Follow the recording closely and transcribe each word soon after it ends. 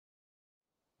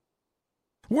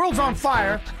World's on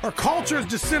fire. Our culture's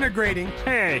disintegrating.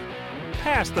 Hey,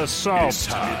 pass the salt. It's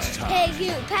time. Hey,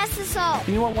 you, pass the salt.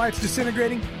 You know why it's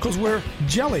disintegrating? Because we're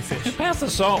jellyfish. Pass the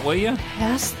salt, will you?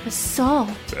 Pass the salt.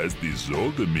 Pass the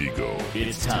salt, amigo.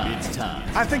 It's time. It's time.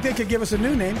 I think they could give us a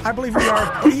new name. I believe we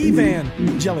are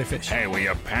Evan jellyfish. Hey, will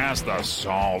you pass the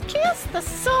salt? Pass the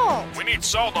salt. We need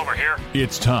salt over here.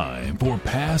 It's time for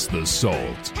Pass the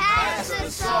Salt. Pass the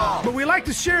salt. But we like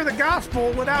to share the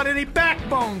gospel without any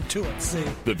backbone to it, see?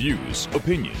 The views,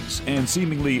 opinions, and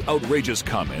seemingly outrageous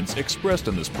comments expressed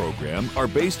in this program are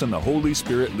based on the Holy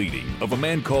Spirit leading of a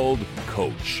man called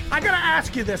Coach. I gotta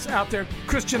ask you this out there,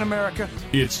 Christian America.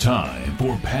 It's time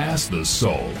for Pass the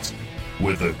Salt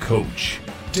with the Coach,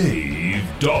 Dave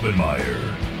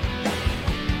Daubenmire.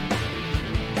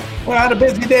 Well, I had a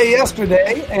busy day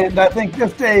yesterday, and I think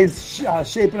this day is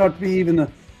shaping up to be even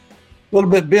a little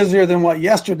bit busier than what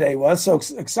yesterday was. So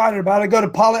excited about it.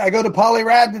 I go to Poly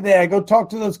Rad today. I go talk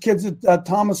to those kids at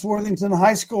Thomas Worthington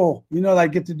High School. You know, I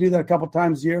get to do that a couple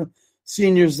times a year.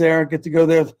 Seniors there, get to go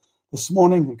there this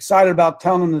morning. Excited about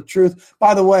telling them the truth.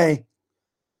 By the way,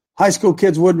 high school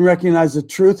kids wouldn't recognize the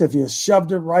truth if you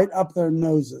shoved it right up their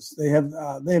noses. They have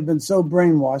been so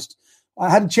brainwashed. I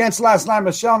had a chance last night.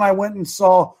 Michelle and I went and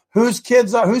saw whose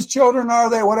children are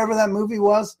they, whatever that movie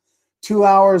was. 2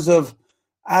 hours of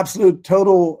absolute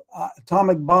total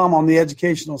atomic bomb on the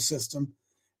educational system.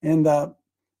 And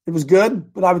it was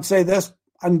good, but I would say this,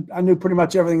 I knew pretty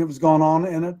much everything that was going on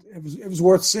in it. It was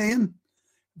worth seeing.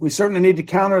 We certainly need to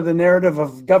counter the narrative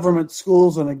of government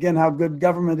schools and, again, how good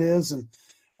government is. And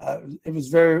it was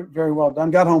very, very well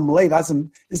done. Got home late.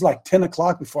 It's like 10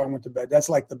 o'clock before I went to bed. That's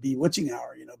like the bewitching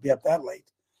hour, be up that late.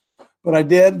 But I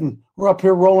did, and we're up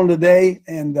here rolling today.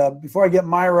 And before I get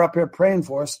Myra up here praying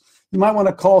for us, you might want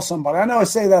to call somebody. I know I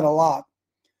say that a lot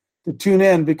to tune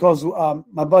in because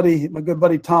my good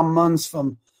buddy Tom Munns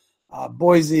from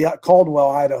Boise,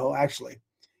 Caldwell, Idaho, actually,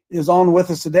 is on with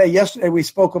us today. Yesterday we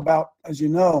spoke about, as you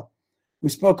know,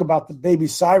 the baby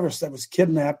Cyrus that was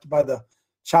kidnapped by the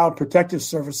Child Protective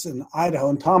Service in Idaho,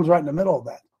 and Tom's right in the middle of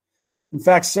that. In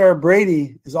fact, Sarah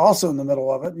Brady is also in the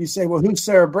middle of it. And you say, well, who's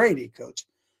Sarah Brady, Coach?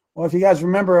 Well, if you guys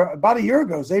remember, about a year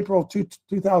ago, it was April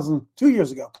 2000, 2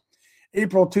 years ago,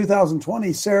 April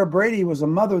 2020, Sarah Brady was a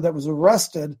mother that was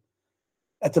arrested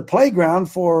at the playground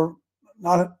for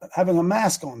not having a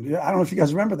mask on. I don't know if you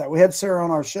guys remember that. We had Sarah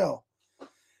on our show.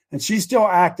 And she's still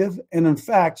active. And in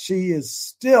fact, she is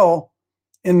still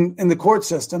in the court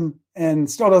system and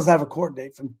still doesn't have a court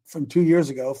date from 2 years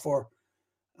ago for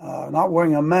not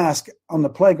wearing a mask on the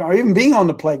playground or even being on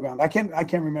the playground. I can't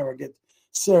remember. Get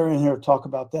Sarah in here to talk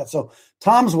about that. So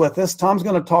Tom's with us. Tom's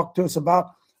going to talk to us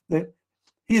about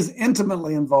he is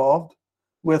intimately involved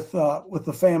with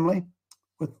the family,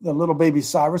 with the little baby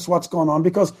Cyrus, what's going on.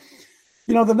 Because,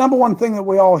 the number one thing that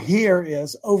we all hear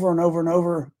is over and over and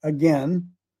over again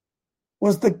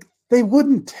was they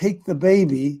wouldn't take the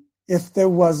baby if there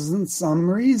wasn't some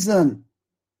reason.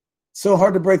 So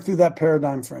hard to break through that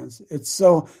paradigm, friends. It's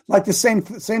so like the same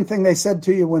thing they said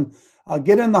to you when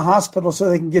get in the hospital so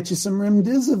they can get you some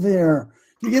remdesivir.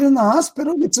 You get in the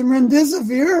hospital, get some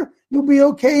remdesivir, you'll be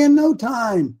okay in no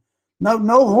time.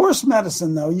 No horse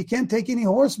medicine, though. You can't take any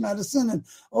horse medicine. And,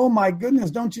 oh, my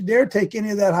goodness, don't you dare take any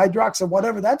of that hydroxy,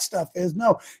 whatever that stuff is.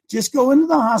 No, just go into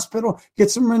the hospital, get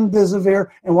some remdesivir,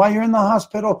 and while you're in the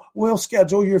hospital, we'll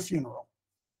schedule your funeral.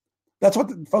 That's what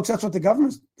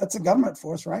the government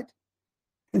for us, right?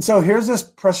 And so here's this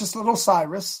precious little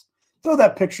Cyrus. Throw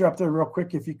that picture up there real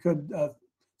quick if you could,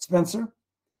 Spencer.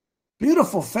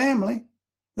 Beautiful family.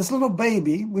 This little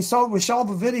baby, we saw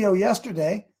the video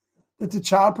yesterday that the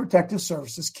Child Protective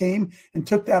Services came and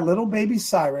took that little baby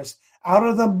Cyrus out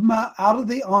of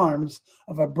the arms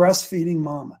of a breastfeeding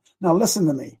mama. Now listen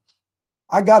to me.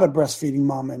 I got a breastfeeding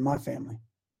mama in my family.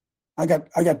 I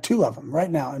got two of them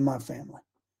right now in my family.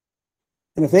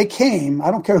 And if they came,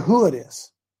 I don't care who it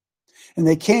is, and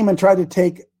they came and tried to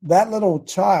take that little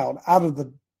child out of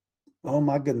the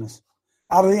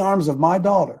arms of my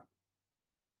daughter,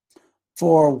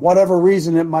 for whatever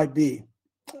reason it might be.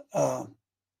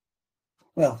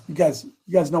 Well, you guys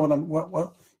know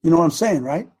what I'm saying,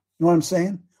 right? You know what I'm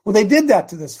saying? Well, they did that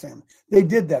to this family. They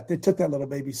did that. They took that little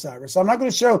baby Cyrus. So I'm not going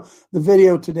to show the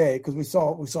video today because we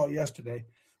saw it yesterday.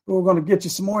 But we're going to get you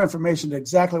some more information to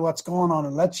exactly what's going on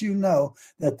and let you know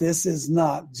that this is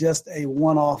not just a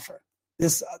one-offer.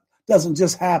 This doesn't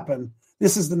just happen.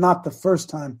 This is not the first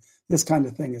time this kind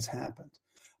of thing has happened.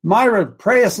 Myra,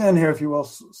 pray us in here, if you will,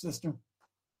 sister.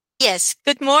 Yes.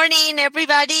 Good morning,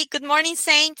 everybody. Good morning,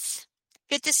 saints.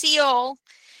 Good to see you all.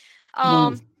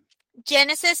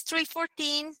 Genesis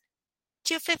 3:14,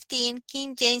 2:15,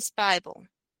 King James Bible.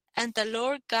 And the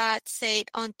Lord God said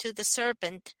unto the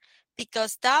serpent,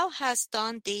 Because thou hast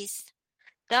done this,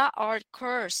 thou art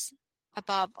cursed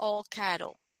above all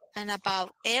cattle, and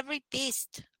above every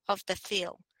beast of the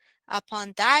field.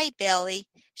 Upon thy belly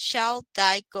shalt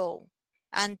thou go,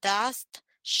 and dust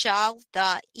shalt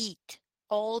thou eat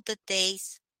all the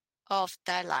days of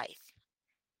thy life.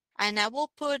 And I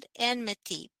will put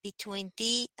enmity between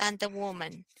thee and the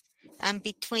woman, and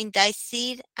between thy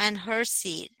seed and her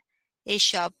seed. It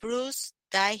shall bruise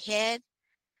thy head,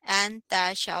 and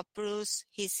thou shalt bruise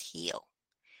his heel.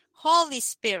 Holy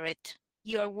Spirit,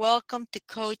 you are welcome to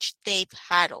Coach Dave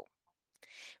Huddle.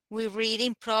 We read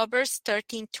in Proverbs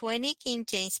 13:20, King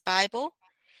James Bible,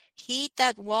 He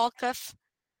that walketh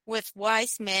with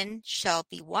wise men shall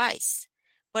be wise,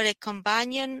 but a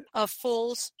companion of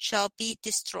fools shall be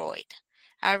destroyed.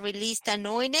 I release the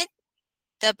anointed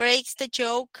that breaks the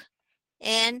yoke,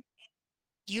 and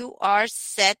you are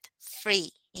set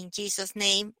free. In Jesus'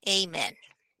 name, amen.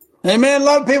 Amen. A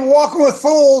lot of people walking with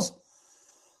fools.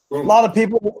 A lot of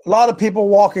people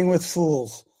walking with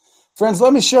fools. Friends,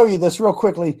 let me show you this real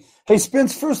quickly. Hey,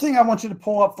 Spence, first thing I want you to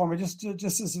pull up for me, just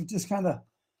kind of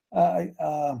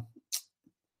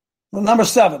number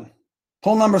 7.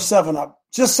 Pull number 7 up,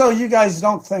 just so you guys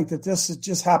don't think that this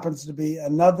just happens to be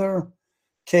another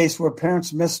case where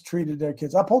parents mistreated their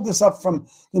kids. I pulled this up from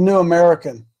the New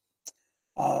American.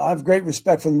 I have great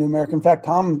respect for the New American. In fact,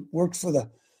 Tom works for the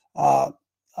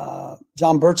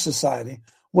John Birch Society.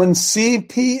 When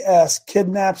CPS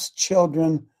kidnaps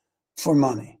children for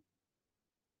money.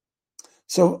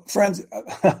 So, friends,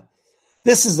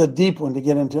 this is a deep one to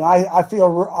get into. I feel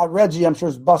Reggie, I'm sure,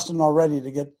 is busting already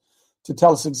to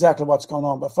tell us exactly what's going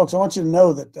on. But, folks, I want you to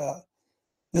know that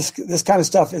this kind of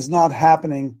stuff is not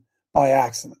happening by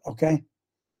accident, okay?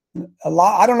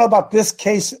 I don't know about this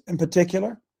case in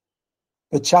particular,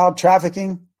 but child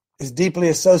trafficking is deeply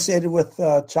associated with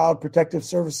Child Protective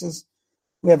Services.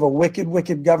 We have a wicked,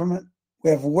 wicked government.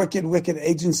 We have wicked, wicked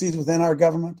agencies within our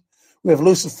government. We have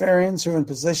Luciferians who are in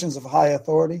positions of high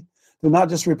authority. They're not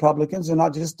just Republicans. They're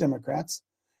not just Democrats.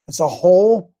 It's a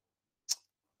whole,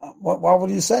 what would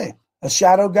you say? A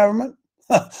shadow government?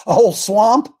 A whole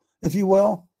swamp, if you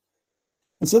will.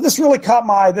 And so this really caught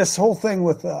my eye. This whole thing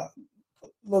with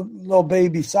little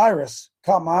baby Cyrus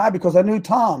caught my eye because I knew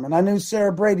Tom and I knew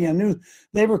Sarah Brady. I knew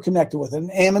they were connected with it.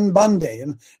 And Ammon Bundy.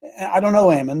 And I don't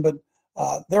know Ammon, but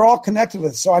they're all connected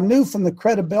with it. So I knew from the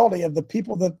credibility of the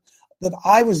people that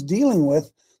I was dealing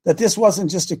with that this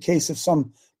wasn't just a case of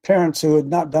some parents who had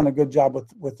not done a good job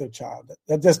with their child.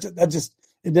 That just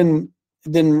it didn't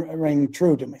ring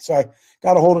true to me. So I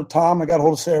got a hold of Tom. I got a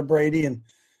hold of Sarah Brady, and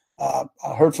I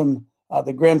heard from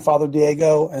the grandfather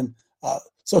Diego. And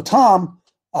so Tom,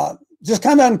 just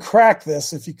kind of uncrack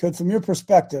this, if you could, from your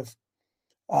perspective.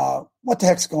 What the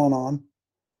heck's going on?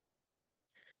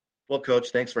 Well, Coach,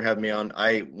 thanks for having me on.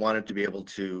 I wanted to be able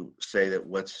to say that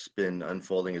what's been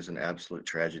unfolding is an absolute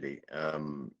tragedy,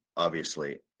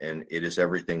 obviously, and it is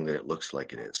everything that it looks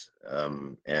like it is,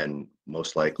 and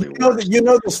most likely worse. You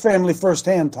know this family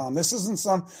firsthand, Tom. This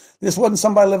wasn't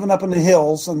somebody living up in the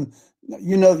hills, and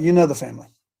you know the family.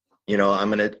 You know,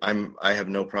 I have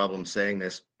no problem saying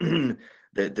this. The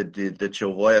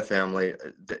Chavoya family.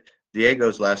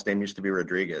 Diego's last name used to be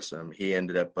Rodriguez. He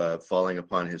ended up falling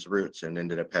upon his roots and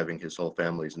ended up having his whole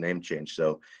family's name changed.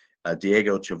 So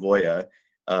Diego Chavoya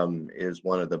is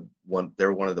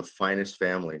they're one of the finest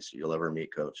families you'll ever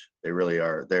meet, Coach. They really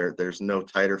are. There's no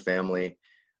tighter family.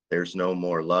 There's no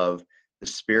more love. The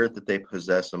spirit that they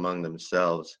possess among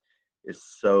themselves is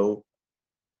so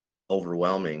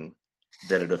overwhelming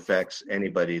that it affects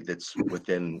anybody that's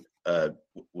within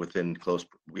close,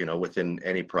 within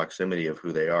any proximity of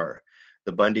who they are.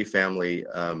 The Bundy family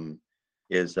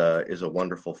is a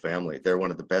wonderful family. They're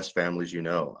one of the best families you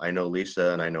know. I know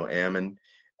Lisa and I know Ammon,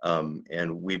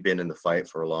 and we've been in the fight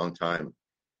for a long time.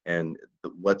 And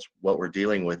what we're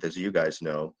dealing with, as you guys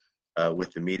know,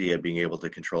 with the media being able to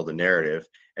control the narrative,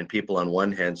 and people on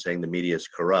one hand saying the media is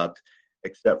corrupt,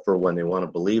 except for when they want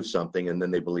to believe something and then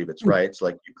they believe it's right. It's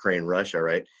like Ukraine, Russia,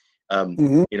 right?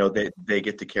 They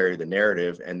get to carry the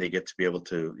narrative, and they get to be able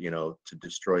to, to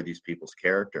destroy these people's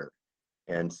character.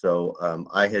 And so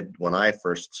when I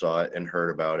first saw it and heard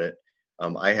about it,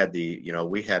 I had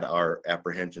we had our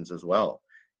apprehensions as well.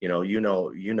 You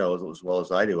know as well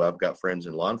as I do. I've got friends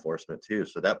in law enforcement too,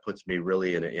 so that puts me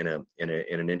really in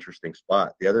an interesting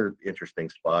spot. The other interesting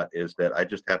spot is that I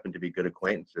just happen to be good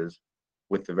acquaintances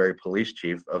with the very police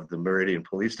chief of the Meridian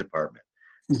Police Department.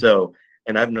 So,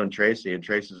 and I've known Tracy, and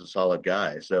Tracy's a solid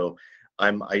guy. So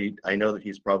I know that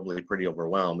he's probably pretty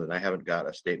overwhelmed, and I haven't got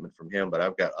a statement from him, but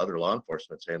I've got other law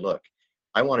enforcement saying, look,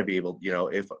 I want to be able,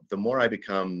 if the more I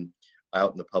become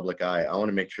out in the public eye, I want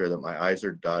to make sure that my I's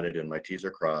are dotted and my T's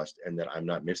are crossed and that I'm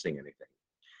not missing anything.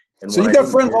 And so you got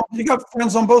friends. You got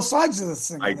friends on both sides of this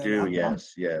thing. I do.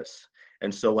 Yes.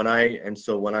 And so when I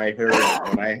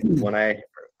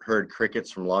heard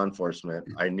crickets from law enforcement,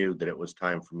 I knew that it was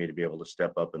time for me to be able to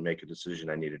step up and make a decision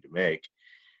I needed to make.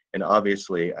 And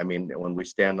obviously, I mean, when we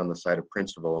stand on the side of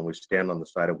principle and we stand on the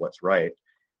side of what's right,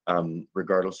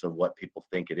 regardless of what people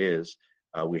think it is,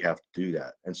 we have to do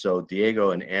that. And so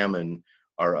Diego and Ammon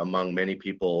are among many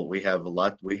people. We have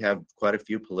quite a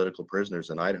few political prisoners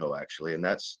in Idaho, actually, and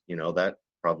that's, that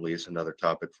probably is another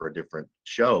topic for a different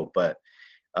show. But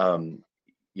on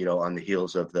the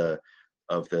heels of the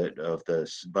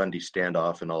Bundy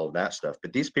standoff and all of that stuff.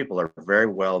 But these people are very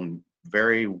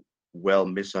well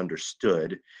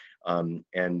misunderstood,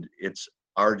 and it's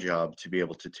our job to be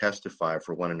able to testify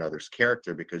for one another's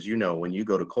character, because when you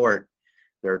go to court,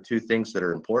 there are two things that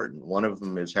are important. One of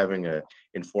them is having an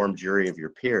informed jury of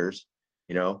your peers,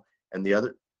 and the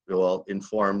other,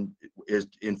 informed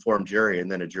jury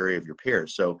and then a jury of your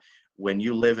peers. So when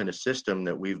you live in a system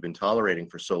that we've been tolerating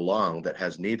for so long that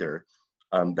has neither,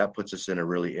 that puts us in a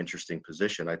really interesting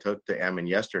position. I talked to Ammon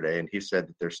yesterday, and he said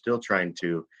that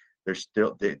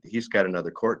he's got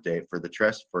another court date for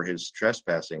his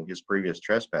previous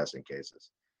trespassing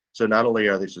cases. So not only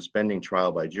are they suspending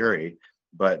trial by jury,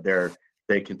 but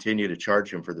they continue to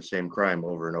charge him for the same crime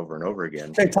over and over and over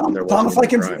again. Hey, Tom,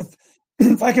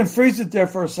 if I can freeze it there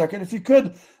for a second, if you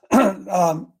could,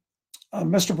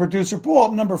 Mr. Producer, pull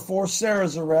up number 4,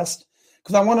 Sarah's arrest,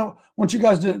 because I want you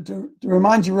guys to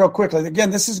remind you real quickly.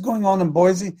 Again, this is going on in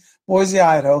Boise,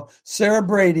 Idaho. Sarah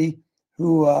Brady,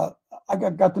 who I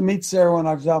got to meet Sarah when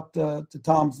I was out to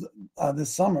Tom's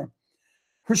this summer.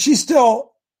 She's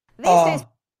still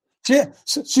she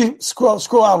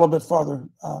scroll out a little bit farther,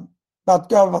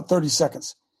 about 30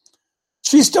 seconds.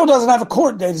 She still doesn't have a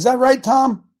court date. Is that right,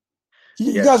 Tom?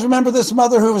 You guys remember this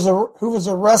mother who was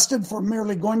arrested for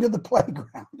merely going to the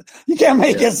playground? You can't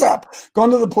make this up. Going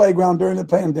to the playground during the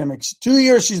pandemic. 2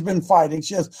 years she's been fighting.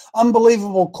 She has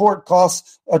unbelievable court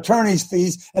costs, attorney's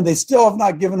fees, and they still have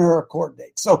not given her a court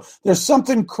date. So there's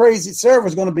something crazy. Sarah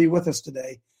was going to be with us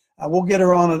today. We'll get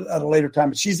her on at a later time.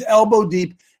 But she's elbow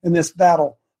deep in this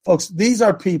battle. Folks, these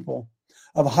are people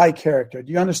of high character.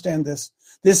 Do you understand this?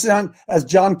 This isn't, as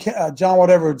John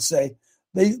whatever would say,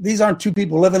 these aren't two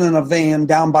people living in a van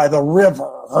down by the river,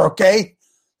 okay?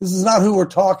 This is not who we're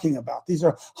talking about. These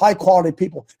are high-quality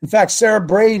people. In fact, Sarah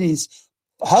Brady's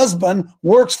husband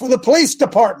works for the police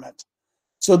department.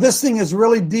 So this thing is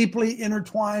really deeply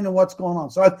intertwined in what's going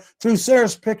on. So I threw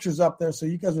Sarah's pictures up there so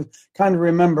you guys would kind of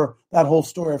remember that whole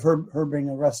story of her being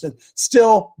arrested.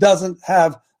 Still doesn't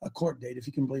have a court date, if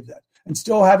you can believe that. And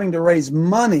still having to raise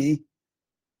money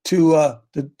to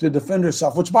defend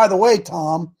herself, which, by the way,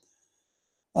 Tom,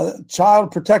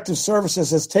 Child Protective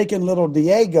Services has taken little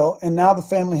Diego, and now the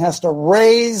family has to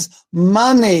raise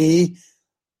money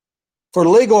for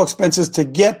legal expenses to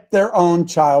get their own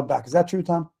child back. Is that true,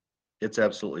 Tom? It's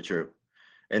absolutely true.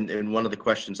 And one of the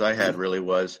questions I had really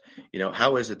was,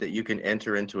 how is it that you can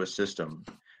enter into a system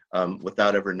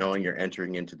without ever knowing you're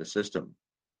entering into the system?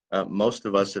 Most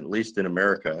of us, at least in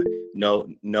America,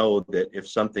 know that if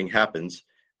something happens,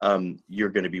 you're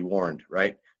going to be warned,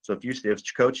 right? So if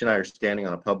Coach and I are standing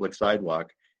on a public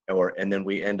sidewalk, and then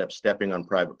we end up stepping on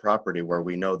private property where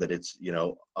we know that it's,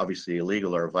 obviously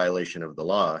illegal or a violation of the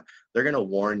law, they're going to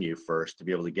warn you first to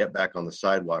be able to get back on the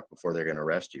sidewalk before they're going to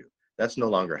arrest you. That's no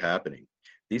longer happening.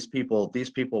 These people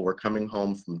were coming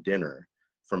home from dinner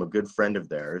from a good friend of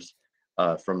theirs,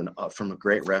 from a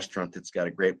great restaurant that's got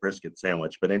a great brisket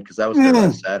sandwich. But because I was there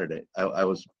last Saturday, I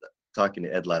was talking to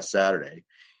Ed last Saturday,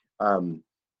 and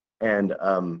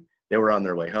they were on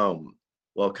their way home.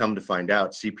 Well, come to find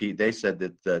out, they said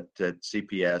that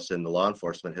CPS and the law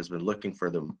enforcement has been looking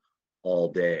for them all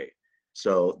day.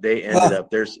 So they ended up,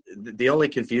 there's the only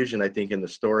confusion I think in the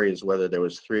story is whether there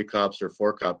was 3 cops or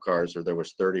 4 cop cars or there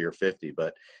was 30 or 50,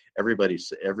 but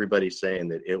everybody's saying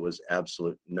that it was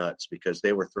absolute nuts because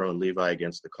they were throwing Levi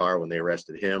against the car when they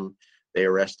arrested him. They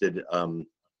arrested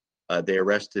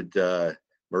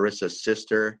Marissa's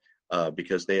sister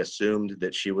because they assumed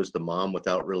that she was the mom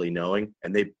without really knowing,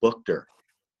 and they booked her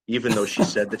even though she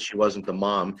said that she wasn't the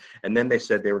mom. And then they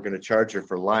said they were going to charge her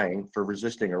for lying, for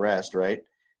resisting arrest, right?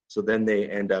 So then they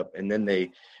end up, and then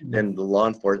the law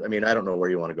enforcement, I mean, I don't know where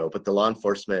you want to go, but the law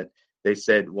enforcement, they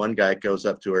said one guy goes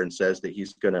up to her and says that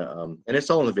he's going to, and it's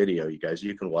all in the video, you guys,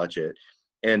 you can watch it.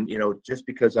 And, just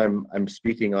because I'm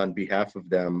speaking on behalf of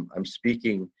them, I'm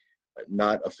speaking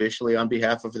not officially on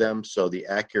behalf of them. So the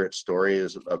accurate story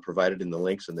is provided in the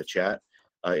links in the chat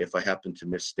if I happen to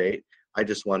misstate. I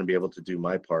just want to be able to do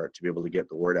my part to be able to get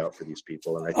the word out for these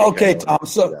people. And I think Okay, Tom.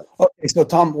 So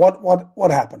Tom,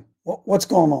 what happened? What's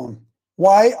going on?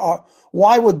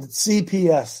 Why would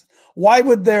CPS? Why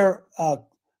would their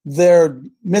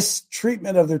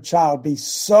mistreatment of their child be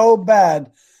so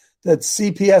bad that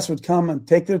CPS would come and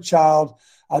take their child,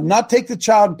 not take the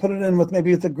child and put it in with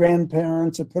the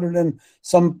grandparents or put it in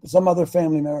some other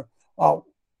family member?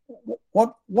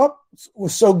 What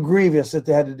was so grievous that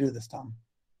they had to do this, Tom?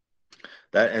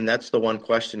 That's the one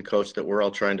question, Coach, that we're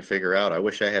all trying to figure out. I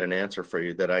wish I had an answer for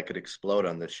you that I could explode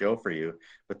on this show for you,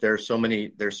 but there's so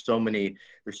many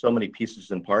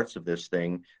pieces and parts of this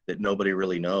thing that nobody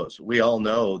really knows. We all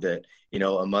know that,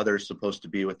 a mother's supposed to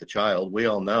be with the child. We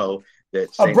all know that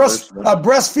a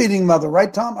breastfeeding mother,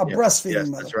 right, Tom?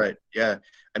 Breastfeeding mother. That's right. Yeah.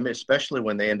 I mean, especially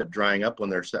when they end up drying up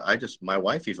when my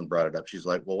wife even brought it up. She's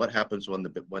like, well, what happens when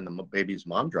the baby's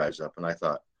mom dries up? And I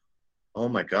thought, oh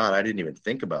my God, I didn't even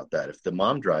think about that. If the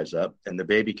mom dries up and the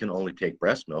baby can only take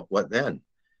breast milk, what then?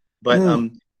 But,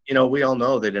 we all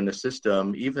know that in the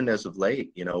system, even as of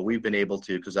late, we've been able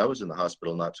to, because I was in the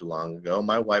hospital not too long ago,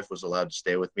 my wife was allowed to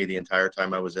stay with me the entire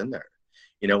time I was in there.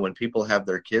 When people have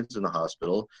their kids in the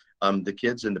hospital, the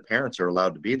kids and the parents are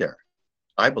allowed to be there.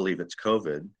 I believe it's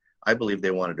COVID. I believe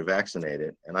they wanted to vaccinate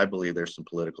it. And I believe there's some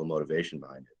political motivation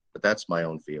behind it. But that's my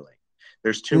own feeling.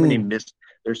 There's too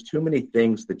many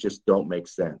things that just don't make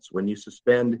sense. When you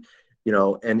suspend,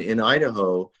 and in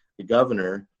Idaho, the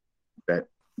governor, that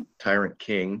Tyrant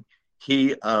King,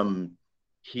 he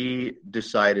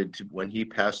decided to, when he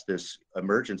passed this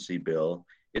emergency bill,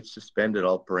 it suspended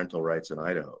all parental rights in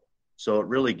Idaho. So it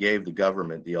really gave the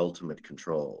government the ultimate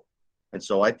control. And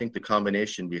so I think the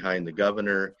combination behind the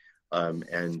governor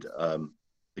and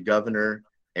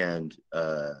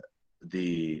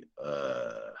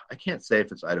I can't say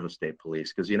if it's Idaho State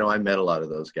Police, because, I met a lot of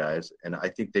those guys, and I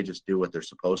think they just do what they're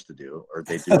supposed to do, or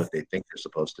they do what they think they're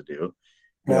supposed to do,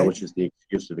 right. Which is the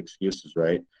excuse of excuses,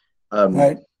 right?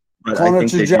 Right. Calling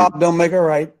it your job don't make it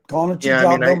right. Calling it your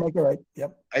job don't make it right.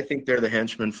 Yep. I think they're the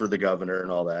henchmen for the governor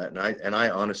and all that. And I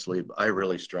honestly, I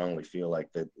really strongly feel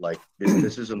like that,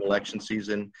 this is an election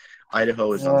season.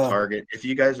 Idaho is on target. If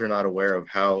you guys are not aware of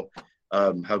how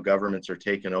governments are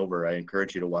taken over, I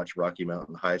encourage you to watch Rocky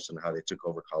Mountain Heist and how they took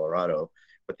over Colorado.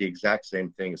 But the exact same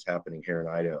thing is happening here in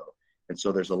Idaho. And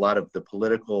so there's a lot of the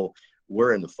political,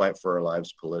 we're in the fight for our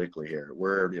lives politically here.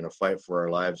 We're in a fight for our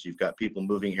lives. You've got people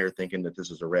moving here thinking that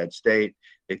this is a red state.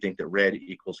 They think that red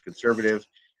equals conservative.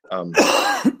 And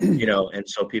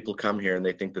so people come here and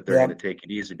they think that they're going to take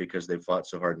it easy because they fought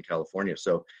so hard in California.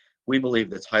 So we believe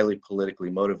that's highly politically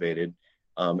motivated.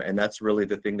 And that's really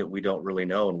the thing that we don't really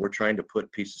know. And we're trying to put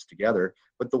pieces together.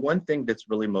 But the one thing that's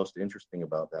really most interesting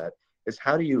about that is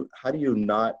how do you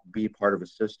not be part of a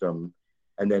system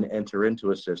and then enter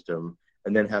into a system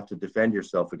and then have to defend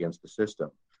yourself against the system?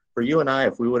 For you and I,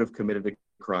 if we would have committed a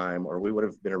crime or we would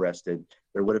have been arrested,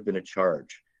 there would have been a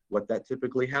charge. What that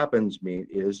typically happens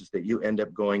is that you end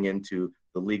up going into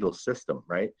the legal system,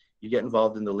 right? You get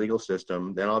involved in the legal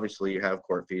system, then obviously you have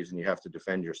court fees and you have to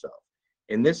defend yourself.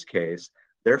 In this case,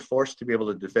 they're forced to be able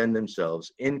to defend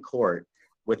themselves in court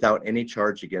without any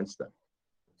charge against them.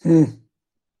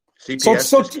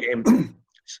 CPS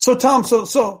So Tom,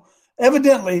 so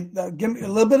evidently, give me a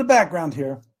little bit of background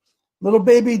here. Little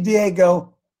baby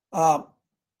Diego, our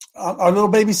little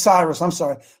baby Cyrus,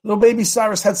 little baby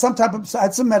Cyrus had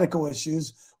some medical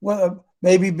issues,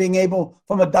 maybe being able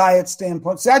from a diet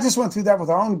standpoint. See, I just went through that with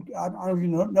our own, I don't know if you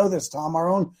know this, Tom, our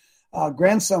own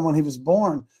grandson when he was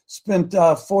born, spent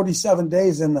 47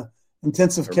 days in the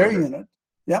intensive care unit.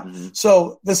 Yeah. Mm-hmm.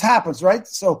 So this happens, right?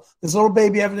 So this little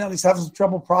baby evidently is having some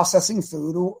trouble processing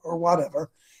food or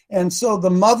whatever. And so the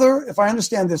mother, if I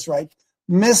understand this right,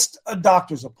 missed a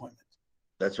doctor's appointment.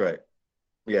 That's right.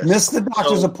 Yes. Missed the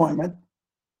doctor's appointment.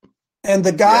 And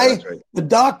the guy, the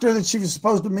doctor that she was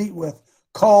supposed to meet with,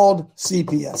 called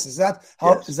CPS. Is that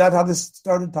how this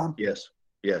started, Tom? Yes.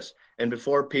 Yes. And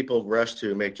before people rush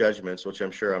to make judgments, which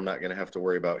I'm sure I'm not going to have to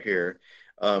worry about here,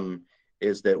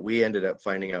 is that we ended up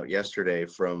finding out yesterday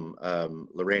from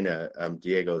Lorena,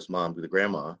 Diego's mom, the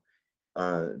grandma,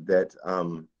 that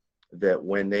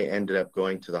when they ended up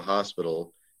going to the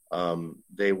hospital,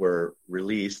 they were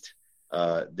released.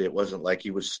 It wasn't like he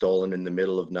was stolen in the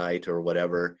middle of night or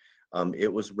whatever.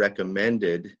 It was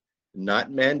recommended,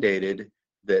 not mandated,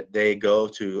 that they go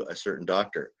to a certain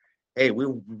doctor. Hey, we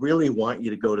really want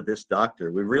you to go to this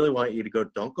doctor. We really want you to go.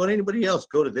 Don't go to anybody else.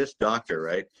 Go to this doctor,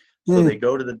 right? So they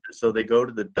go to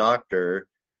the doctor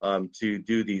to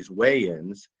do these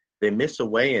weigh-ins. They miss a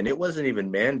weigh-in. It wasn't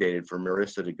even mandated for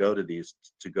Marissa to go to these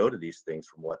things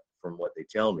from what they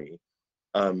tell me.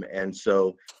 And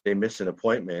so they miss an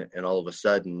appointment, and all of a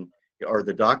sudden, or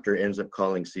the doctor ends up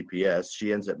calling CPS.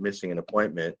 She ends up missing an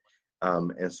appointment.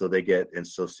 And so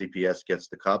CPS gets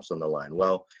the cops on the line.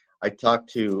 Well, I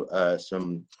talked to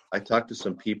some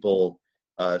people,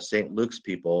 St. Luke's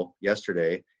people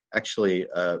yesterday. Actually,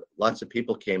 lots of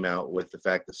people came out with the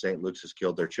fact that St. Luke's has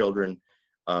killed their children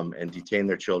and detained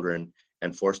their children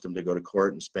and forced them to go to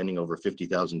court and spending over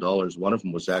 $50,000. One of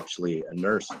them was actually a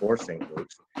nurse for St.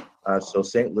 Luke's. So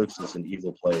St. Luke's is an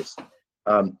evil place.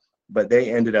 But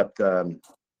they ended up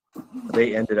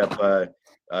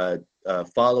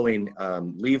following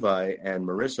Levi and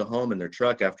Marissa home in their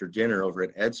truck after dinner over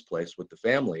at Ed's place with the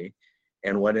family.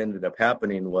 And what ended up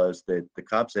happening was that the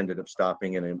cops ended up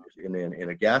stopping in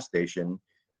a gas station.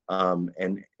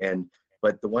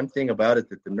 But the one thing about it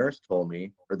that the nurse told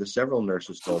me, or the several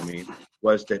nurses told me,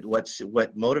 was that what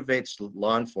motivates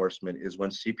law enforcement is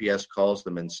when CPS calls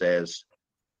them and says,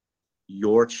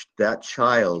 that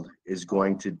child is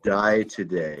going to die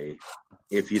today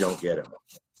if you don't get him.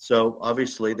 So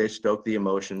obviously they stoke the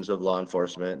emotions of law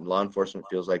enforcement, and law enforcement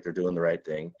feels like they're doing the right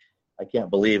thing. I can't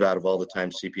believe out of all the time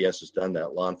CPS has done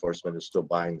that, law enforcement is still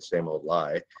buying the same old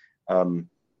lie.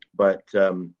 But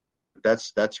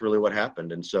that's really what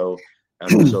happened. And so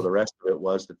the rest of it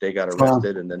was that they got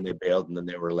arrested, and then they bailed, and then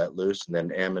they were let loose, and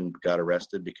then Ammon got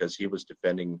arrested because he was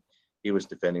defending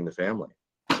the family.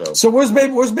 So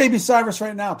where's baby Cyrus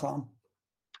right now, Tom?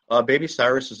 Baby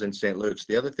Cyrus is in St. Luke's.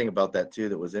 The other thing about that too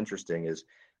that was interesting is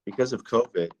because of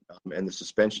COVID and the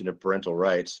suspension of parental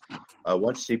rights,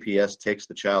 once CPS takes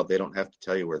the child, they don't have to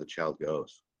tell you where the child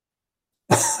goes.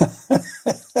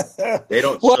 They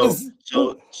don't.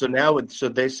 So now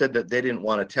they said that they didn't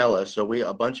want to tell us. So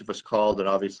a bunch of us called, and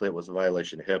obviously it was a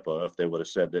violation of HIPAA if they would have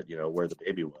said that, where the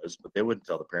baby was, but they wouldn't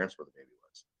tell the parents where the baby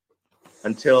was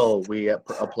until we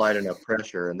applied enough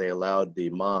pressure and they allowed the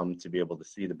mom to be able to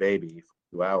see the baby for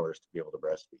 2 hours to be able to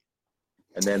breastfeed.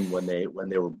 And then when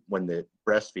the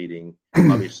breastfeeding,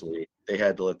 obviously they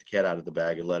had to let the cat out of the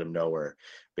bag and let him know where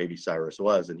baby Cyrus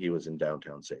was, and he was in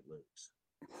downtown St. Luke's.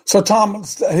 So Tom,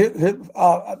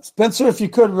 Spencer, if you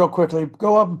could real quickly,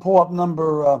 go up and pull up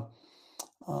number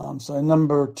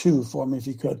 2 for me, if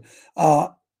you could.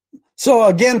 So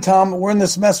again, Tom, we're in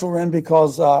this mess we're in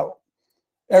because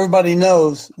everybody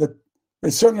knows that they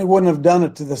certainly wouldn't have done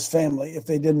it to this family if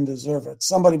they didn't deserve it.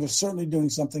 Somebody was certainly doing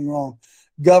something wrong.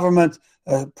 Government,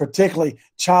 particularly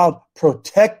child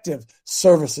protective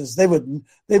services, they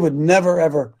would never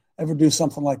ever do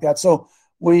something like that. So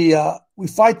we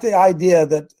fight the idea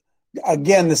that,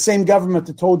 again, the same government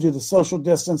that told you to social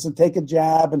distance and take a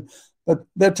jab, but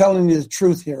they're telling you the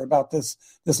truth here about this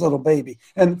little baby.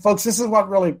 And folks, this is what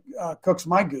really cooks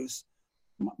my goose.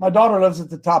 My daughter lives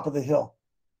at the top of the hill.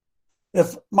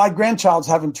 If my grandchild's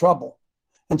having trouble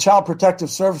and Child Protective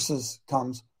Services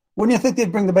comes, wouldn't you think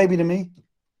they'd bring the baby to me?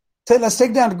 Let's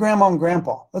take it down to Grandma and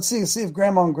Grandpa. Let's see if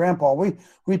Grandma and Grandpa,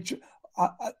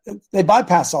 they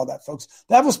bypass all that, folks.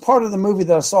 That was part of the movie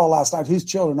that I saw last night. Whose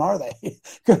children are they?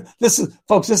 This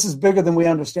is bigger than we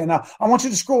understand. Now, I want you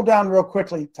to scroll down real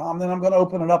quickly, Tom. Then I'm going to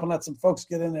open it up and let some folks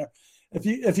get in there.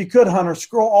 If you could, Hunter,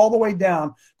 scroll all the way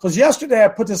down. Because yesterday I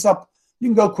put this up. You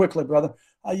can go quickly, brother.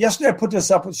 Yesterday I put this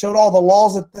up. It showed all the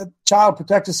laws that Child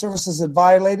Protective Services had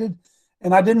violated,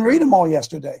 and I didn't read them all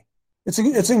yesterday.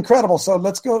 It's incredible. So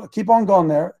let's go. Keep on going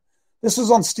there. This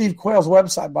was on Steve Quayle's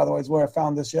website, by the way, is where I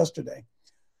found this yesterday.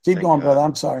 Keep going, brother.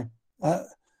 I'm sorry.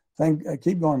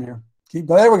 Keep going here.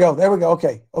 There we go.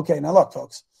 Okay. Now look,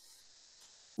 folks.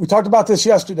 We talked about this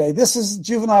yesterday. This is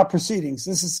juvenile proceedings.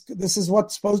 This is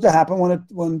what's supposed to happen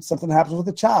when something happens with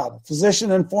a child. A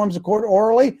physician informs the court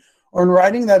orally or in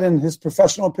writing that, in his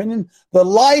professional opinion, the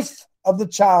life of the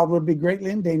child would be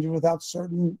greatly endangered without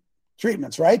certain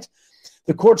treatments. Right?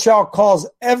 The court shall cause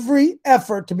every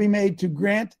effort to be made to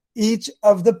grant each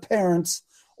of the parents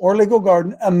or legal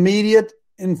guardian immediate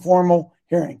informal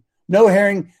hearing. No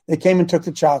hearing. They came and took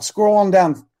the child. Scroll on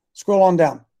down.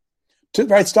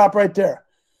 Stop right there.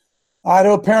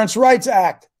 Idaho Parents' Rights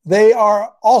Act. They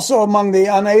are also among the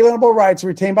unalienable rights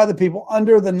retained by the people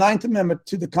under the 9th Amendment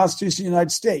to the Constitution of the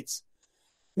United States.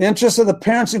 The interests of the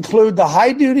parents include the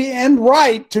high duty and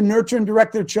right to nurture and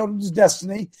direct their children's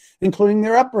destiny, including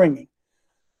their upbringing.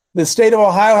 The state of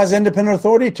Ohio has independent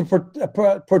authority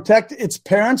to protect its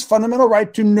parents' fundamental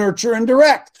right to nurture and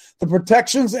direct. The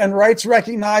protections and rights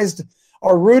recognized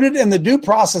are rooted in the due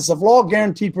process of law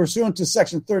guaranteed pursuant to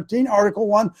Section 13, Article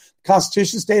 1,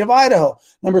 Constitution, State of Idaho.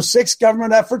 Number 6,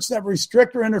 government efforts that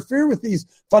restrict or interfere with these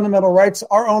fundamental rights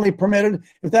are only permitted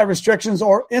if that restrictions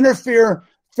or interfere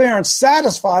interference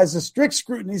satisfies the strict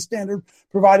scrutiny standard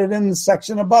provided in the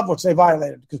section above, which they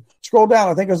violated. Scroll down.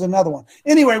 I think there's another one.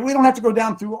 Anyway, we don't have to go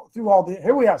down through all the.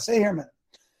 Here we are. Stay here a minute.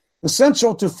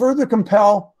 Essential to further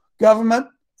compelling government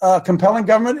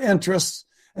interests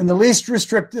in the least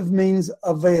restrictive means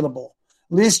available.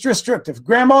 Least restrictive.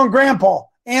 Grandma and grandpa,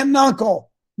 aunt and uncle,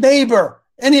 neighbor,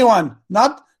 anyone,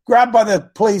 not grabbed by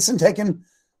the police and taken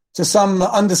to some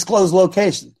undisclosed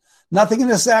location. Nothing in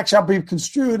this act shall be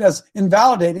construed as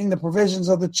invalidating the provisions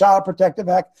of the Child Protective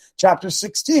Act, Chapter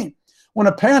 16. When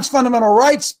a parent's fundamental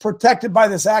rights protected by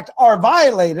this act are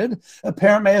violated, a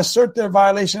parent may assert their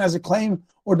violation as a claim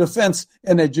or defense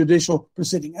in a judicial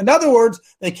proceeding. In other words,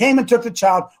 they came and took the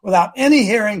child without any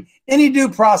hearing, any due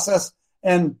process,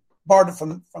 and barred it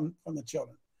from the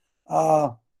children.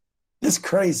 It's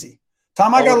crazy.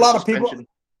 Tom, I got a lot of people.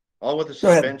 All with the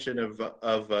suspension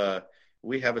of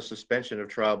we have a suspension of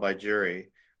trial by jury,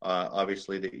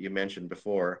 obviously, that you mentioned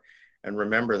before. And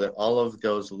remember that all of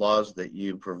those laws that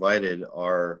you provided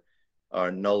are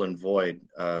null and void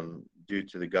due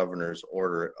to the governor's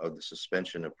order of the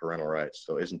suspension of parental rights.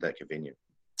 So isn't that convenient?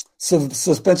 So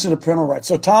suspension of parental rights.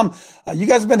 So Tom, you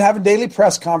guys have been having daily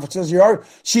press conferences.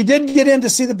 She did get in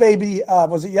to see the baby.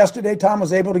 Was it yesterday? Tom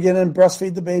was able to get in and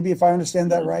breastfeed the baby, if I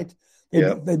understand that right.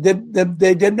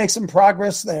 They did make some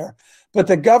progress there. But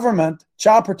the government,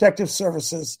 Child Protective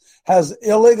Services, has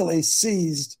illegally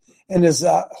seized and is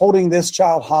holding this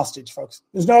child hostage, folks.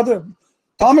 There's no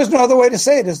other way to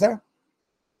say it, is there?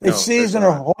 They've seized and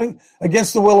are holding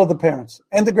against the will of the parents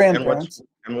and the grandparents.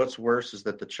 And what's worse is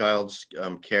that the child's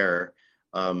care,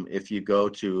 if you go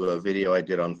to a video I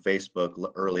did on Facebook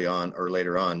early on or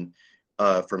later on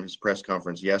from his press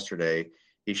conference yesterday,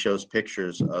 he shows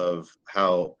pictures of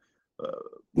how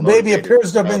the baby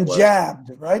appears to have been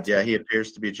jabbed, right? Yeah, he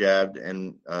appears to be jabbed,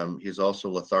 and he's also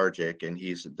lethargic, and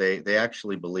they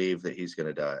actually believe that he's going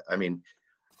to die. I mean,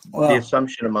 the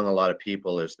assumption among a lot of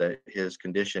people is that his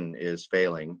condition is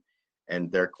failing,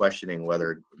 and they're questioning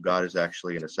whether God is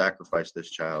actually going to sacrifice this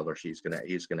child, or he's going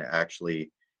to actually.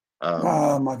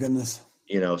 Oh my goodness!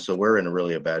 So we're in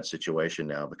a bad situation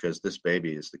now because this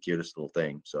baby is the cutest little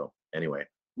thing. So anyway.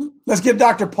 Let's get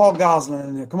Dr. Paul Gosselin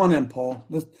in here. Come on in, Paul.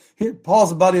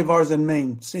 Paul's a buddy of ours in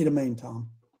Maine, state of Maine, Tom.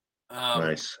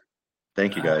 Nice.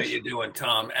 Thank you, guys. How you doing,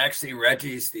 Tom? Actually,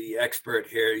 Reggie's the expert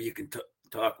here. You can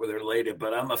talk with her later,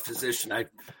 but I'm a physician. I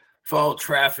followed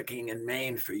trafficking in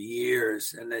Maine for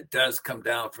years, and it does come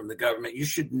down from the government. You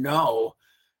should know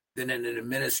that in an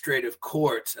administrative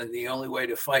court, and the only way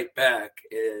to fight back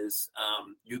is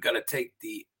you got to take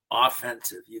the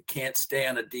offensive. You can't stay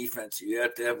on the defense. You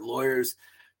have to have lawyers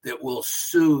that will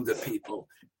sue the people.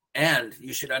 And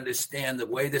you should understand the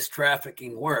way this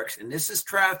trafficking works. And this is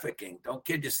trafficking. Don't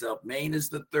kid yourself. Maine is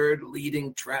the third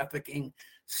leading trafficking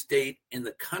state in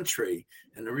the country.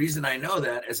 And the reason I know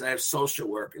that is I have social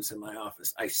workers in my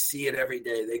office. I see it every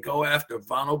day. They go after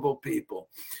vulnerable people.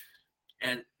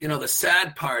 And, the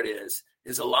sad part is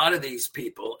a lot of these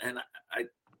people, and I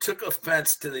took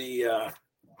offense to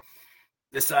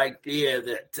this idea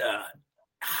that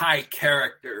high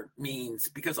character means,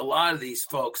 because a lot of these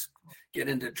folks get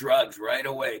into drugs right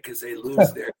away because they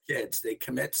lose their kids. They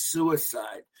commit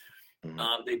suicide.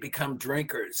 They become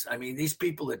drinkers. I mean, these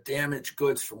people are damaged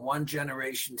goods from one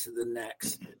generation to the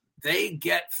next. They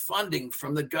get funding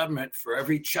from the government for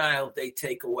every child they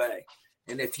take away.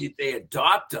 And if they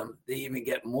adopt them, they even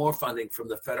get more funding from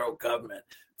the federal government.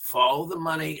 Follow the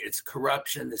money. It's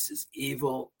corruption. This is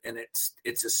evil, and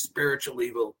it's a spiritual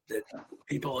evil that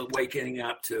people are waking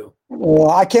up to. Well,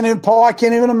 I can't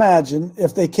even imagine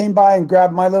if they came by and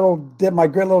grabbed my little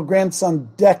grandson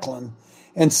Declan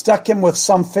and stuck him with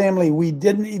some family we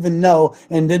didn't even know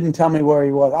and didn't tell me where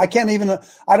he was. I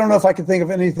don't know if I could think of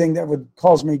anything that would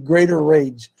cause me greater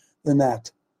rage than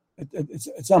that.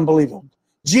 It's unbelievable.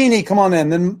 Jeannie, come on in.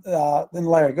 Then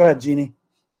Larry. Go ahead, Jeannie.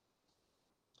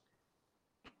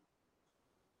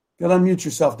 You gotta unmute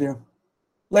yourself, dear.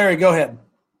 Larry, go ahead.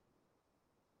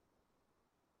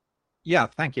 Yeah,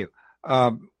 thank you.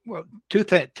 Well, two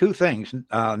things.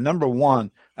 Number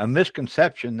one, a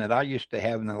misconception that I used to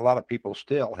have, and a lot of people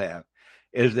still have,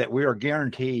 is that we are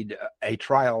guaranteed a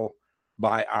trial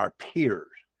by our peers.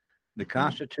 The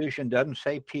Constitution doesn't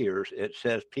say peers; it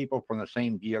says people from the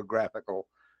same geographical,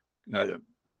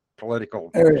 political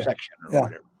section or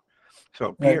whatever.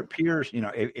 So peers,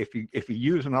 if you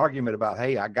use an argument about,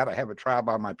 hey, I got to have a trial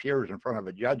by my peers in front of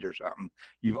a judge or something,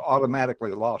 you've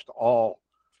automatically lost all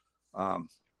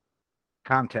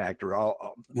contact or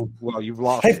all. Well, you've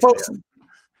lost. Hey, folks,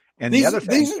 and the other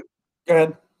thing. Go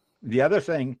ahead. The other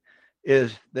thing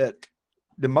is that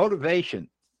the motivation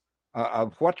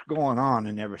of what's going on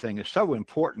and everything is so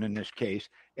important in this case,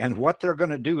 and what they're going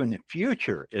to do in the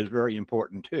future is very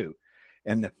important too.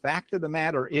 And the fact of the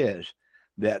matter is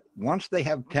that once they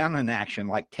have done an action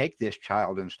like take this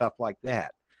child and stuff like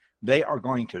that, they are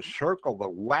going to circle the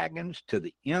wagons to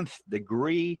the nth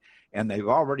degree, and they've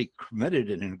already committed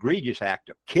an egregious act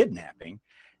of kidnapping.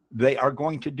 They are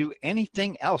going to do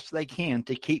anything else they can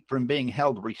to keep from being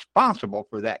held responsible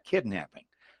for that kidnapping.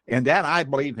 And that, I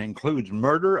believe, includes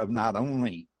murder of not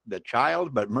only the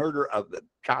child, but murder of the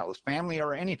child's family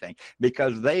or anything,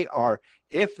 because they are,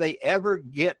 if they ever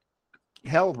get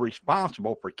held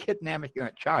responsible for kidnapping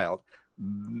that child,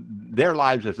 their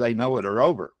lives as they know it are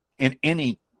over in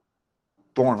any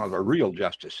form of a real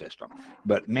justice system.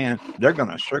 But man, they're going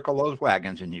to circle those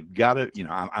wagons, and you've got to,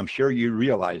 I'm sure you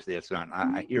realize this, and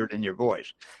I hear it in your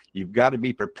voice. You've got to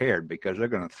be prepared, because they're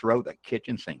going to throw the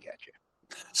kitchen sink at you.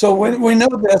 So when we know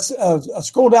this,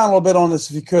 scroll down a little bit on this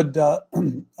if you could,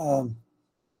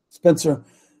 Spencer.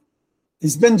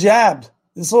 He's been jabbed.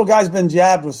 This little guy's been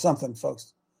jabbed with something,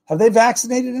 folks. Have they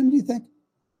vaccinated him, do you think?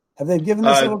 Have they given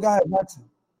this little guy a vaccine?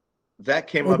 That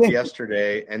came up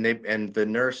yesterday, and the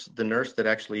nurse that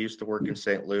actually used to work in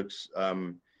St. Luke's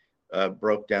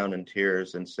broke down in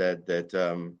tears and said that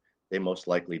they most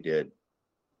likely did.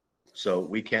 So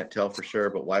we can't tell for sure,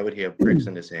 but why would he have pricks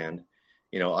in his hand?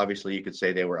 Obviously you could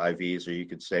say they were IVs, or you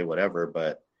could say whatever,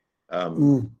 but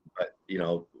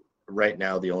right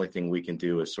now the only thing we can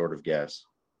do is sort of guess.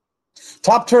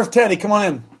 Top Turf Teddy, come on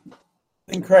in.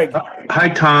 And Craig. Hi,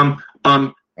 Tom.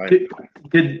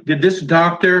 Did this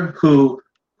doctor who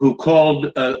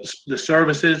called the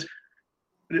services,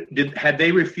 had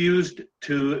they refused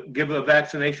to give a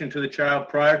vaccination to the child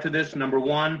prior to this, number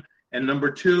one? And number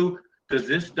two, does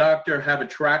this doctor have a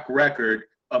track record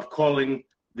of calling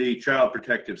the Child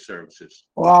Protective Services?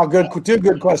 Wow, two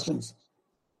good questions.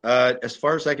 As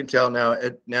far as I can tell now,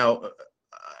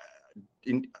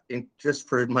 just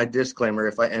for my disclaimer,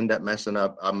 if I end up messing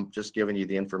up, I'm just giving you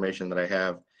the information that I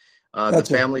have. The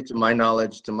family, to my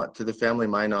knowledge, to the family,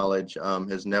 my knowledge,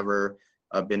 has never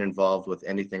been involved with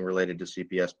anything related to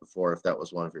CPS before, if that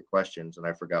was one of your questions, and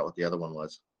I forgot what the other one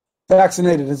was.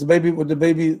 Vaccinated. Was the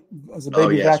baby vaccinated? Oh,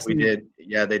 yes, we did.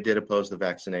 Yeah, they did oppose the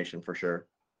vaccination for sure.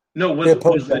 No,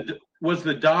 does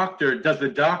the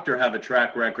doctor have a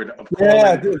track record of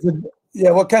calling?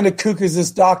 Yeah, what kind of kook is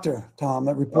this doctor, Tom,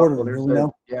 that reported him? Do we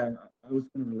know? Yeah, I was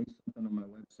going to release something on my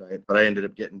website, but I ended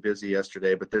up getting busy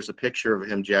yesterday. But there's a picture of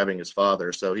him jabbing his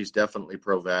father, so he's definitely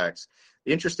pro-vax.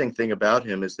 The interesting thing about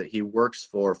him is that he works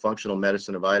for Functional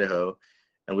Medicine of Idaho,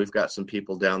 and we've got some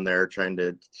people down there trying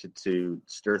to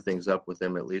stir things up with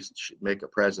him, at least make a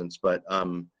presence. But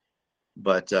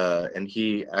and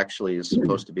he actually is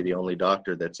supposed to be the only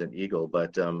doctor that's an Eagle,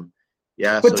 but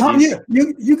yeah. But so Tom,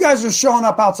 you guys are showing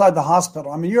up outside the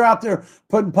hospital. I mean, you're out there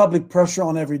putting public pressure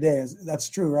on every day. That's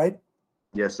true, right?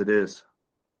 Yes, it is.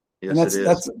 Yes, it is.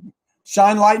 That's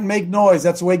shine light and make noise.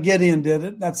 That's the way Gideon did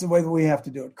it. That's the way that we have to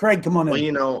do it. Craig, come on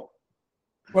in. Well,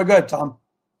 we're good, Tom.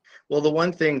 Well, the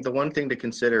one thing to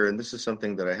consider, and this is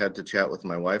something that I had to chat with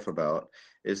my wife about,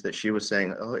 is that she was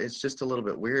saying, oh, it's just a little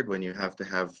bit weird when you have to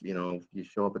have, you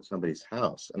show up at somebody's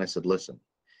house. And I said, listen,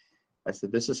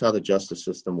 this is how the justice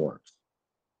system works.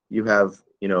 You have,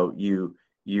 you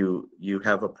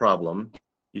have a problem,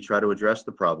 you try to address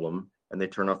the problem, and they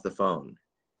turn off the phone.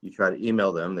 You try to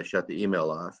email them, they shut the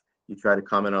email off. You try to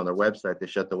comment on their website, they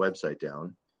shut the website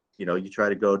down. You try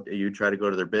to go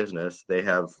to their business, they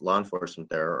have law enforcement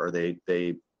there, or they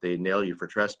nail you for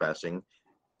trespassing.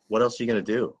 What else are you going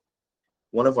to do?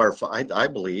 One of our, I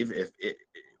believe,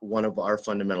 one of our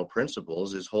fundamental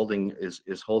principles is holding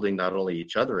not only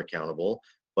each other accountable,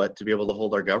 but to be able to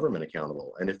hold our government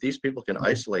accountable. And if these people can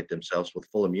isolate themselves with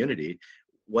full immunity,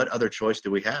 what other choice do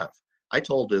we have? I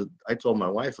told my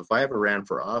wife, if I ever ran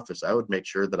for office, I would make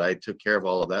sure that I took care of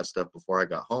all of that stuff before I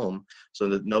got home, so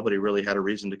that nobody really had a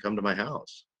reason to come to my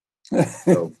house.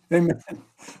 So. Amen.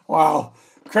 Wow.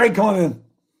 Craig, come on in.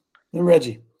 And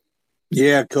Reggie.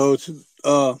 Yeah, Coach.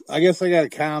 I guess I got a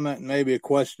comment and maybe a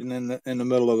question in the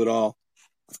middle of it all.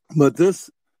 But this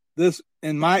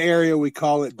in my area we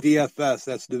call it DFS.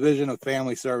 That's Division of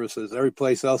Family Services. Every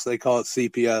place else they call it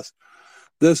CPS.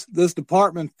 This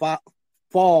department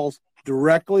falls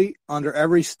directly under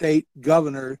every state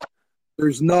governor.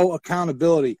 There's no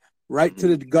accountability right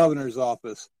to the governor's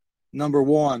office. Number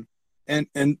one. And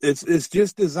it's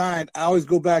just designed. I always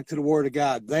go back to the Word of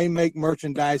God. They make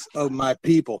merchandise of my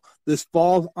people. This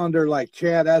falls under like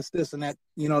Chad Estes and that,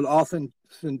 the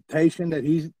authentication that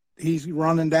he's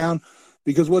running down,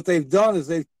 because what they've done is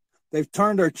they've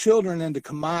turned our children into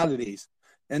commodities,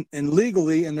 and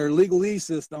legally in their legalese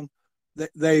system,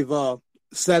 they've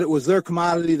said it was their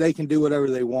commodity. They can do whatever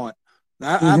they want.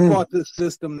 Now, Mm-hmm. I fought this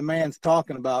system the man's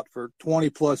talking about for 20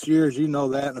 plus years. You know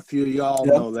that, and a few of y'all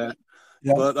know that.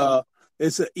 Yep. But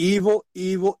it's an evil.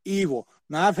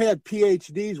 Now, I've had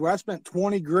PhDs where I spent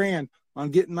 20 grand on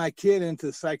getting my kid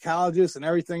into psychologists and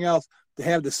everything else to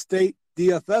have the state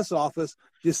DFS office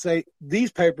just say,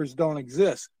 these papers don't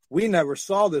exist. We never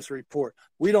saw this report.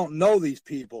 We don't know these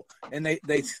people. And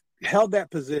they held that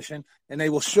position, and they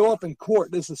will show up in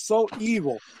court. This is so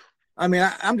evil. I mean,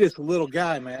 I'm just a little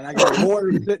guy, man. I got a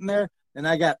lawyer sitting there, and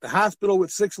I got the hospital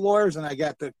with 6 lawyers, and I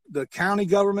got the county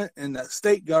government and the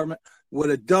state government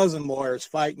with 12 lawyers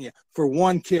fighting you for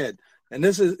one kid. And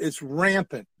it's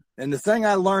rampant. And the thing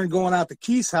I learned going out to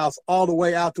Keith's house all the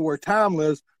way out to where Tom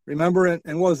lives, remember,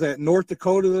 and what was that, North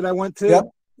Dakota that I went to?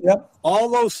 Yep. All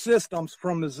those systems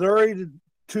from Missouri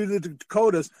to the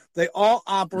Dakotas, they all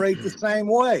operate the same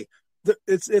way.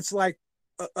 It's like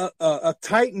a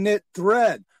tight-knit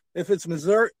thread. If it's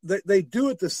Missouri, they do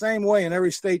it the same way in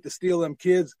every state to steal them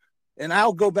kids. And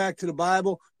I'll go back to the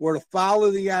Bible where the fowl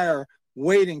of the eye are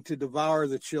waiting to devour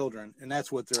the children, and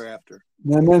that's what they're after.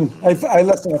 And then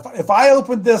if I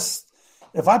opened this,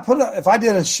 if I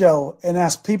did a show and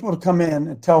asked people to come in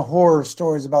and tell horror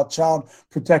stories about child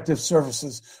protective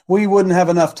services, we wouldn't have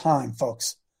enough time,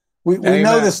 folks. We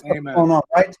know this stuff going on,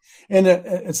 right? And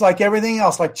it's like everything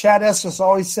else. Like Chad Estes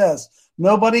always says,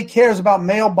 nobody cares about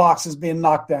mailboxes being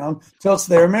knocked down till it's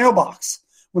their mailbox.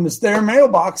 When it's their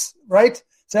mailbox, right?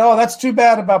 Say, oh, that's too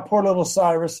bad about poor little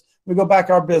Cyrus. We go back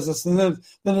our business. And then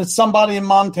it's somebody in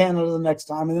Montana the next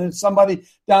time. And then it's somebody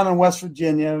down in West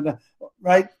Virginia,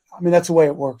 right? I mean, that's the way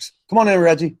it works. Come on in,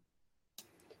 Reggie.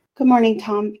 Good morning,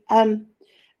 Tom. I've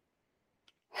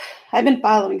been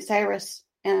following Cyrus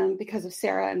because of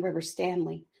Sarah and River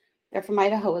Stanley. They're from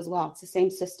Idaho as well. It's the same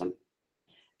system.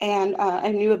 And I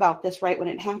knew about this right when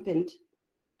it happened.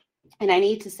 And I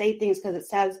need to say things because it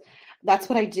says that's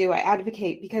what I do. I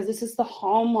advocate because this is the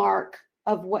hallmark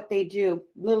of what they do.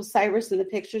 Little Cyrus in the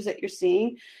pictures that you're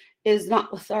seeing is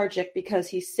not lethargic because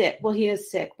he's sick. Well, he is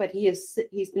sick, but he's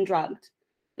been drugged.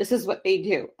 This is what they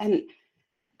do. And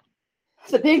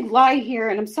the big lie here,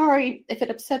 and I'm sorry if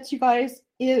it upsets you guys,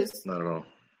 is not at all.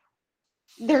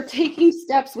 They're taking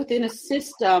steps within a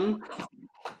system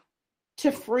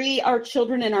to free our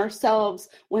children and ourselves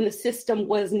when the system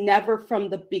was never from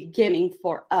the beginning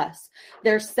for us.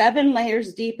 They're 7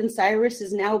 layers deep, and Cyrus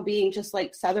is now being, just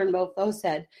like Southern Mofo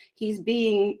said, he's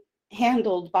being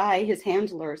handled by his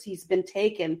handlers. He's been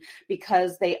taken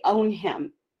because they own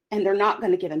him, and they're not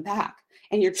going to give him back.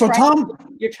 And you're trying to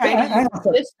use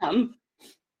a system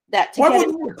that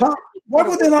why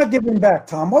would they not give him back,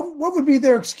 Tom? What would be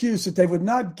their excuse that they would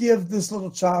not give this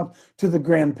little child to the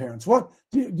grandparents? What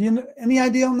do you know, any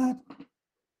idea on that?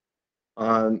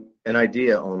 An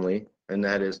idea only, and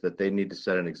that is that they need to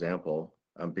set an example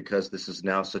because this is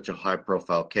now such a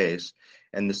high-profile case.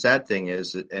 And the sad thing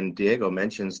is, and Diego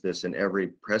mentions this in every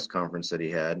press conference that he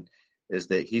had, is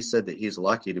that he said that he's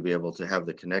lucky to be able to have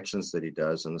the connections that he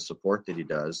does and the support that he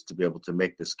does to be able to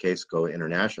make this case go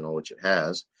international, which it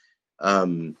has.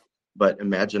 But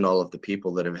imagine all of the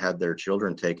people that have had their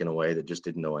children taken away that just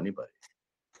didn't know anybody.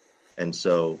 And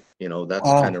so, that's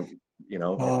kind of,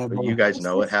 you guys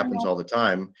know it happens all the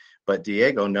time. But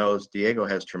Diego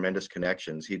has tremendous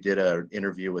connections. He did an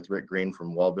interview with Rick Green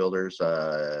from Wall Builders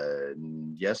last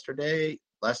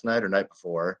night or night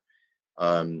before.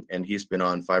 And he's been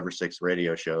on 5 or 6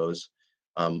 radio shows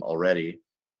already.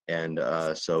 And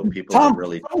so people Tom,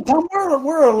 really... Tom,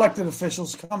 we're elected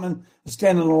officials coming and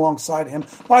standing alongside him.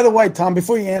 By the way, Tom,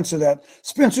 before you answer that,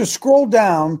 Spencer, scroll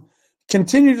down.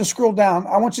 Continue to scroll down.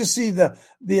 I want you to see the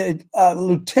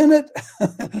lieutenant.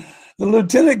 The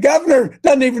lieutenant governor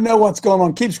doesn't even know what's going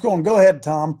on. Keep scrolling. Go ahead,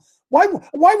 Tom. Why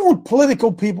won't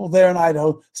political people there in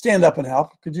Idaho stand up and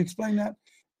help? Could you explain that?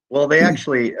 Well, they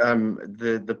actually,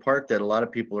 the part that a lot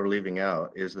of people are leaving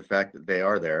out is the fact that they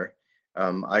are there.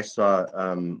 I saw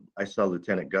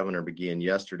Lieutenant Governor McGeehan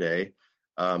yesterday.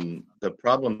 The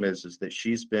problem is that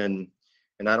she's been,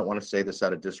 and I don't want to say this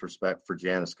out of disrespect for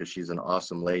Janice because she's an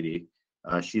awesome lady.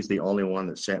 She's the only one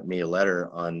that sent me a letter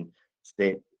on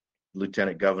state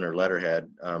lieutenant governor letterhead,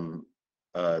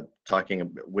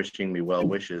 wishing me well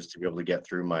wishes to be able to get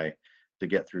through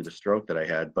the stroke that I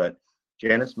had. But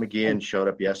Janice McGeehan showed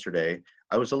up yesterday.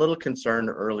 I was a little concerned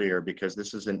earlier because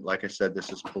this isn't, like I said,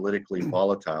 this is politically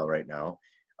volatile right now.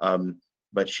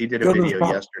 But she did a video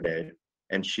yesterday,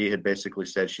 and she had basically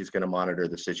said she's going to monitor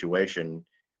the situation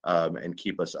and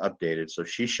keep us updated. So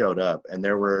she showed up, and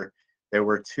there were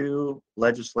 2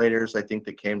 legislators, I think,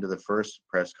 that came to the first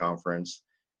press conference,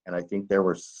 and I think there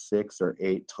were 6 or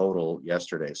 8 total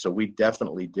yesterday. So we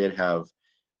definitely did have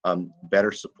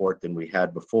better support than we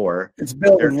had before. It's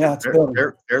building, it's building.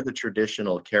 They're the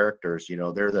traditional characters, you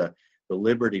know. They're the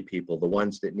liberty people, the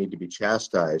ones that need to be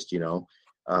chastised, you know.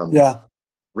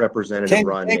 Representative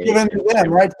Ron Can't give in to them,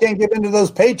 right? Can't give in to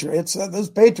those patriots. Those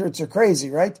patriots are crazy,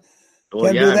 right? Well,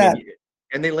 can't do that. I mean,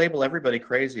 and they label everybody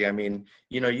crazy. I mean,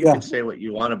 you know, you can say what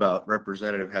you want about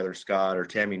Representative Heather Scott or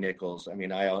Tammy Nichols. I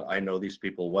mean, I know these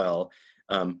people well,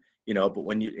 you know, but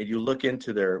when you look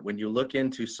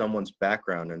into someone's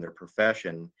background and their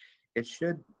profession, it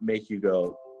should make you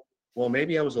go, well,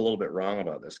 maybe I was a little bit wrong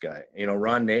about this guy. You know,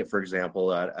 Ron Nate, for example,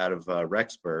 out of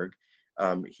Rexburg,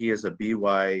 he is a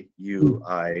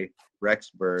BYUI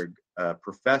Rexburg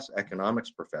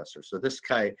economics professor. So this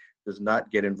guy does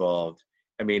not get involved.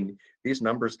 I mean, these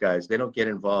numbers guys, they don't get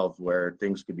involved where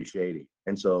things could be shady.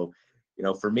 And so, you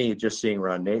know, for me, just seeing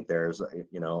Ron Nate there is,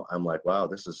 you know, I'm like, wow,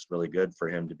 this is really good for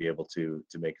him to be able to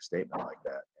make a statement like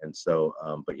that. And so,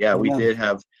 but yeah, we do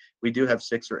have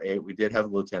 6 or 8. We did have a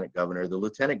lieutenant governor. The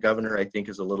lieutenant governor, I think,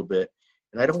 is a little bit,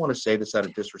 and I don't want to say this out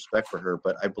of disrespect for her,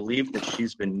 but I believe that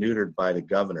she's been neutered by the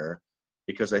governor,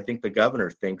 because I think the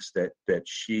governor thinks that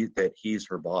he's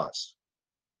her boss.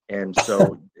 And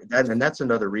so that's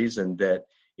another reason that,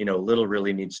 you know, Little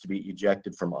really needs to be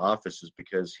ejected from office, is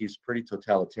because he's pretty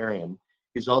totalitarian.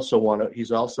 He's also on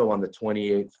the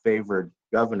 28th favored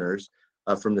governors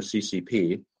from the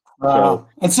CCP. So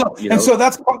that's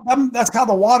how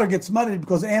the water gets muddied,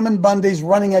 because Ammon Bundy's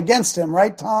running against him,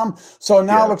 right, Tom? So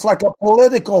now it looks like a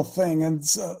political thing, and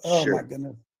my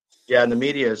goodness. Yeah, and the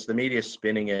media is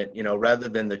spinning it. You know, rather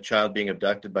than the child being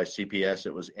abducted by CPS,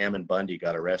 it was Ammon Bundy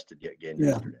got arrested again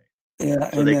yesterday. Yeah,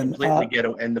 so they completely get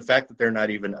it, and the fact that they're not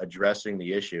even addressing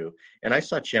the issue. And I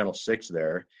saw Channel 6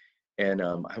 there, and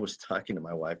I was talking to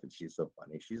my wife, and she's so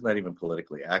funny. She's not even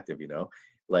politically active, you know,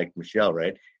 like Michelle,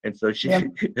 right? And so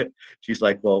she's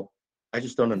like, well, I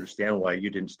just don't understand why you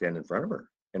didn't stand in front of her.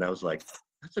 And I was like,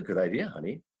 that's a good idea,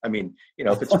 honey. I mean, you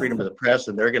know, if it's freedom of the press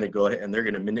and they're going to go ahead and they're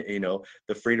going to, you know,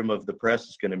 the freedom of the press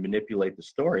is going to manipulate the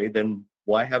story, then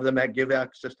why have them give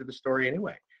access to the story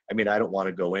anyway? I mean, I don't want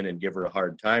to go in and give her a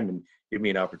hard time and give me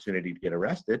an opportunity to get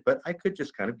arrested, but I could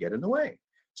just kind of get in the way.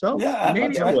 So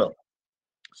maybe I will.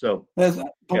 So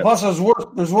plus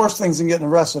there's worse things than getting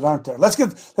arrested, aren't there? Let's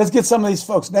get some of these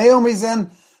folks. Naomi's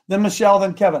in, then Michelle,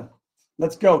 then Kevin.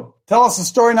 Let's go. Tell us a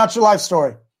story, not your life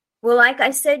story. Well, like I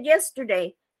said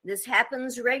yesterday, this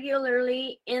happens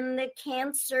regularly in the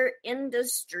cancer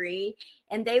industry,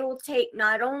 and they will take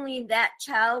not only that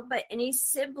child, but any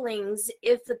siblings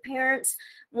if the parents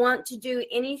want to do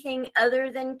anything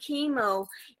other than chemo.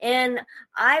 And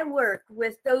I work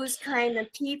with those kind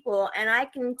of people, and I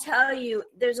can tell you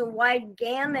there's a wide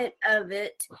gamut of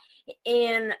it.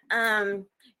 And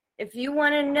if you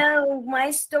want to know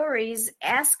my stories,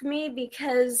 ask me,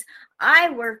 because I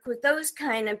work with those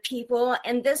kind of people,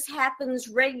 and this happens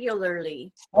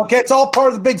regularly. Okay, it's all part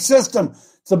of the big system.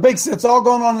 It's all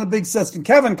going on in the big system.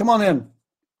 Kevin, come on in.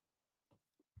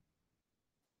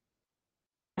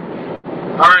 All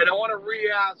right, I want to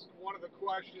re-ask one of the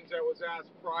questions that was asked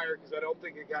prior, because I don't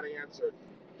think it got answered.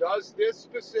 Does this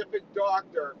specific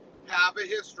doctor have a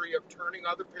history of turning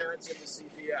other parents into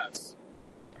CPS?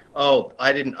 Oh,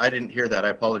 I didn't hear that. I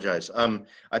apologize.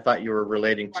 I thought you were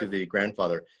relating to the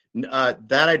grandfather.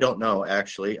 That I don't know,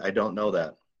 actually. I don't know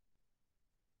that.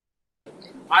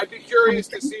 I'd be curious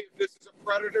to see if this is a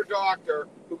predator doctor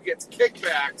who gets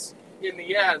kickbacks in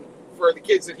the end for the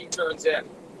kids that he turns in.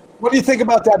 What do you think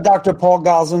about that, Dr. Paul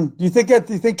Goslin? Do you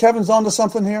think Kevin's onto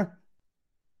something here?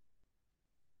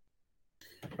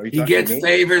 He gets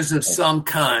favors of some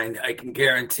kind. I can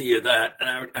guarantee you that.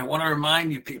 And I want to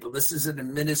remind you people, this is an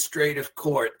administrative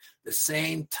court, the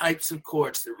same types of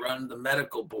courts that run the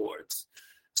medical boards.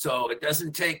 So it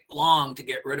doesn't take long to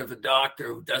get rid of a doctor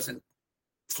who doesn't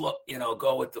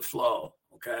go with the flow.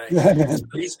 Okay. So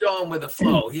he's going with the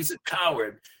flow. He's a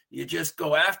coward. You just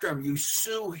go after him. You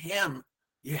sue him.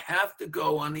 You have to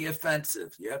go on the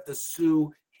offensive. You have to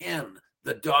sue him,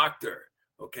 the doctor.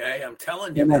 Okay, I'm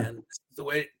telling you, man, this is the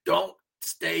way. Don't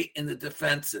stay in the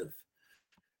defensive.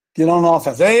 Get on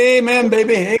offense. Amen,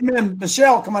 baby. Amen.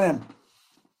 Michelle, come on in.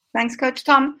 Thanks, Coach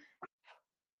Tom.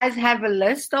 You guys have a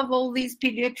list of all these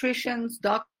pediatricians,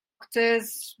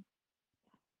 doctors,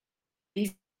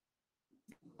 these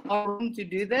room to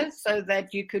do this, so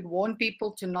that you could warn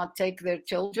people to not take their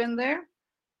children there?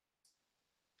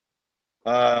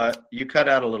 You cut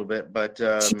out a little bit, but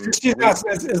she asked,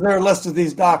 is there a list of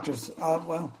these doctors?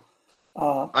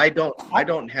 I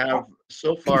don't have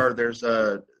so far. There's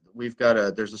a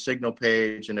Signal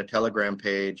page and a Telegram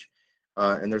page,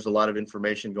 and there's a lot of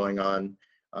information going on.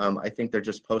 I think they're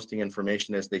just posting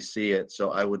information as they see it.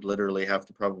 So I would literally have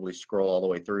to probably scroll all the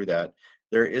way through that.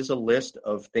 There is a list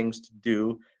of things to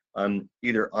do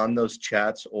either on those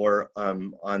chats or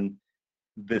on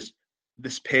this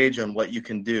page on what you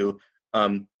can do.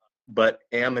 But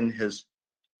Ammon has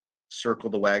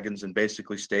circled the wagons and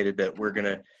basically stated that we're going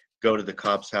to go to the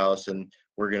cop's house and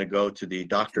we're going to go to the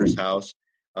doctor's house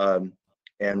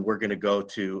and we're going to go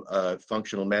to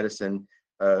functional medicine.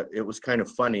 It was kind of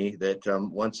funny that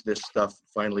once this stuff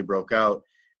finally broke out,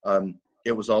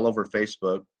 it was all over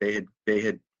Facebook. They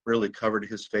had really covered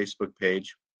his Facebook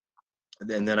page,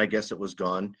 and then I guess it was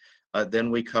gone.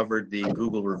 Then we covered the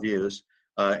Google reviews,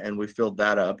 and we filled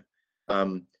that up.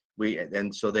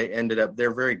 And so they ended up.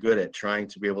 They're very good at trying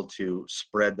to be able to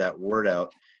spread that word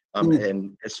out.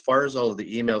 And as far as all of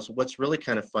the emails, what's really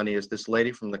kind of funny is this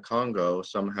lady from the Congo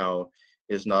somehow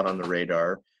is not on the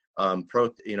radar.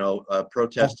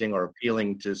 Protesting or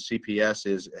appealing to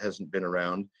CPS hasn't been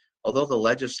around. Although the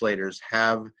legislators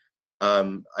have,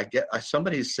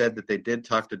 somebody said that they did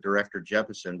talk to Director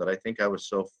Jeppesen, but I think I was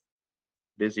so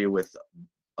busy with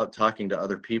talking to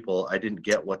other people, I didn't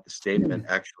get what the statement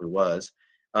actually was.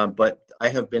 But I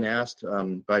have been asked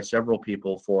by several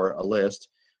people for a list,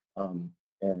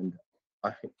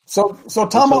 So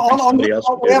Tom, we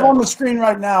have on the screen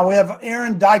right now, we have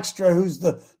Aaron Dykstra, who's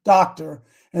the doctor,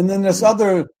 and then this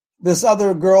other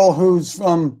girl who's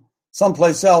from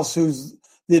someplace else, who's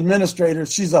the administrator.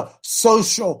 She's a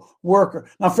social worker.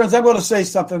 Now, friends, I'm going to say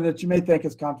something that you may think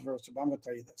is controversial, but I'm going to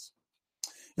tell you this.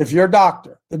 If your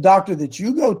doctor, the doctor that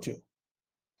you go to,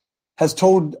 has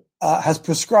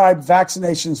prescribed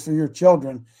vaccinations for your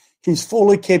children, he's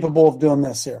fully capable of doing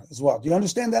this here as well. Do you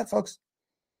understand that, folks?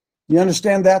 You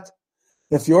understand that?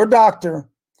 If your doctor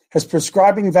is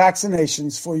prescribing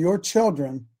vaccinations for your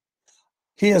children,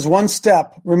 he is one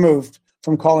step removed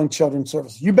from calling children's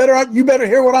services. You better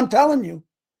hear what I'm telling you,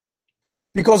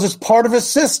 because it's part of his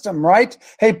system, right?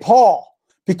 Hey, Paul,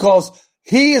 because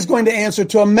he is going to answer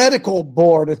to a medical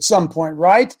board at some point,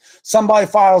 right? Somebody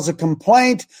files a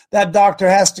complaint, that doctor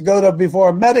has to go before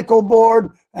a medical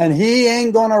board, and he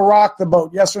ain't going to rock the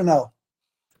boat. Yes or no?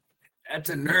 That's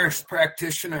a nurse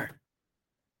practitioner.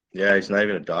 Yeah, he's not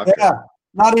even a doctor. Yeah,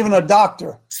 not even a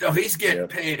doctor. So he's getting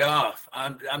paid off.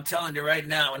 I'm telling you right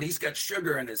now, and he's got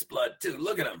sugar in his blood too.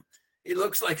 Look at him. He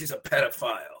looks like he's a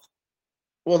pedophile.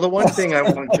 Well, the one thing I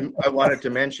wanted to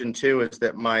mention too is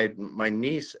that my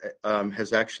niece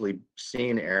has actually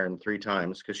seen Aaron 3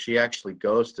 times, because she actually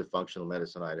goes to Functional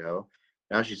Medicine Idaho.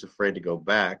 Now she's afraid to go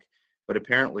back, but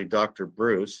apparently Dr.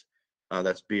 Bruce,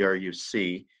 that's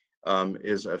BRUC,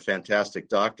 is a fantastic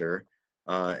doctor,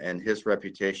 and his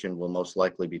reputation will most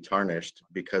likely be tarnished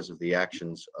because of the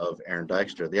actions of Aaron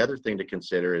Dykstra. The other thing to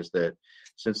consider is that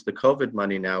since the COVID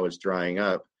money now is drying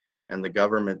up, and the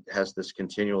government has this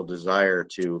continual desire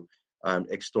to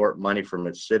extort money from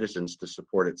its citizens to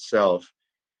support itself,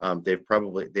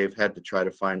 they've had to try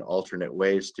to find alternate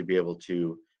ways to be able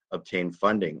to obtain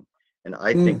funding. And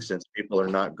I think since people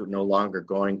are no longer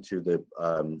going to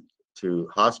the to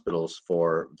hospitals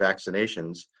for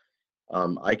vaccinations,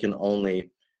 I can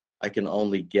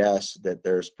only guess that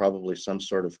there's probably some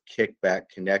sort of kickback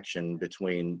connection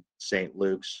between St.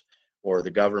 Luke's or the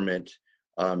government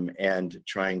and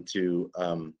trying to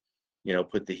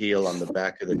put the heel on the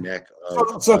back of the neck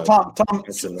of Tom,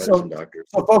 doctors.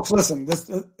 So folks, listen.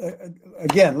 This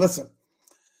again. Listen.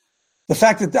 The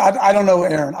fact that I don't know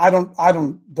Aaron, I don't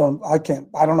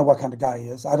know what kind of guy he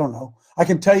is. I don't know. I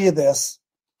can tell you this,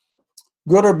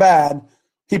 good or bad,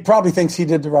 he probably thinks he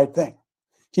did the right thing.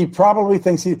 He probably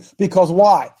thinks because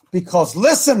why? Because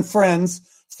listen, friends,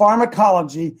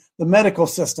 pharmacology, the medical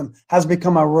system, has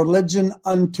become a religion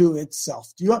unto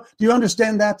itself. Do you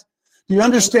understand that? Do you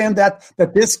understand that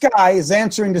this guy is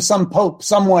answering to some pope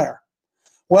somewhere?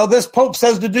 Well, this pope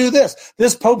says to do this.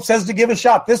 This pope says to give a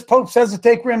shot. This pope says to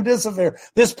take remdesivir.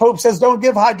 This pope says don't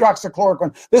give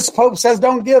hydroxychloroquine. This pope says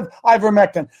don't give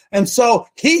ivermectin. And so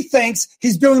he thinks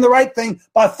he's doing the right thing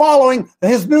by following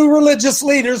his new religious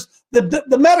leaders,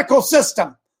 the medical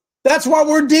system. That's what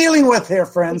we're dealing with here,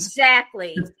 friends.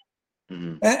 Exactly.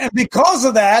 And because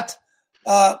of that,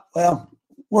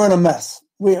 we're in a mess.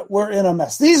 We're in a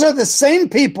mess. These are the same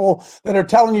people that are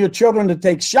telling your children to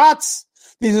take shots.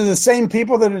 These are the same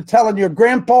people that are telling your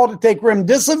grandpa to take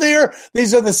remdesivir.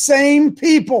 These are the same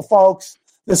people, folks,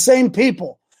 the same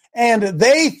people. And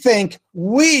they think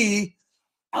we,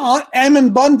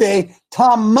 Ammon Bundy,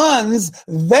 Tom Munns,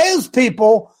 those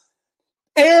people,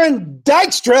 Aaron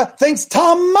Dykstra thinks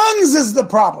Tom Munns is the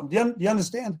problem. Do you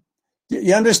understand?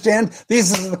 You understand?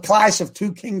 This is the clash of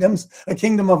two kingdoms, a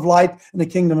kingdom of light and a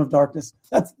kingdom of darkness.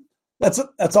 That's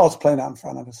all it's playing out in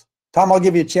front of us. Tom, I'll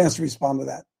give you a chance to respond to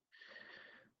that.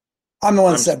 I'm the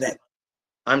one that said that.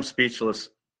 I'm speechless.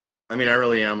 I mean, I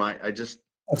really am. I just,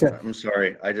 okay. I'm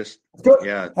sorry. I just, Good.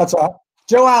 Yeah. That's all right.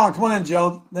 Joe Allen, come on in,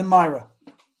 Joe. Then Myra.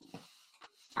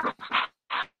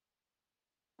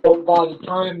 Well, by the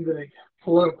time the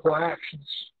political actions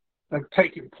have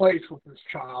taken place with this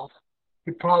child,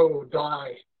 he probably will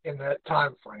die in that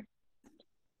time frame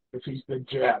if he's been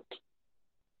jabbed.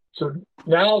 So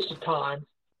now's the time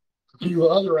to do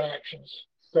other actions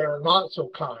that are not so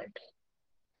kind.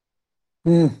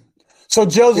 So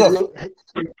Joseph,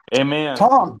 Amen.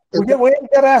 Tom, we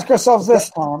got to ask ourselves this,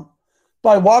 Tom.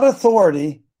 By what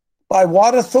authority,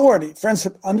 friends,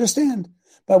 understand,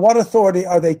 by what authority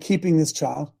are they keeping this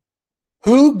child?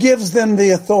 Who gives them the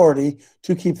authority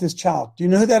to keep this child? Do you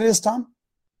know who that is, Tom?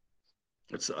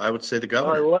 I would say the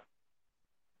governor.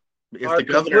 If our the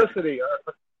governor, publicity,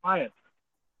 our client.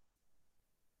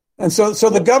 And so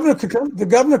the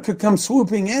governor could come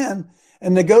swooping in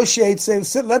and negotiate, say,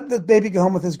 let the baby go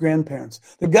home with his grandparents.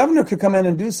 The governor could come in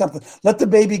and do something. Let the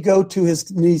baby go to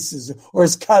his nieces or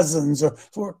his cousins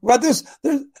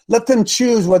let them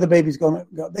choose where the baby's going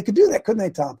to go. They could do that, couldn't they,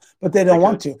 Tom? But they don't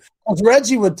want to. As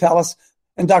Reggie would tell us,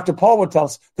 and Dr. Paul would tell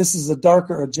us, this is a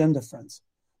darker agenda, friends.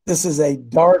 This is a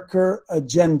darker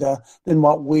agenda than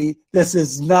this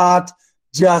is not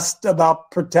just about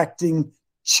protecting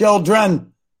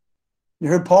children. You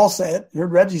heard Paul say it, you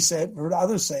heard Reggie say it, you heard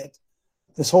others say it.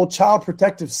 This whole child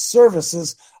protective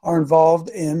services are involved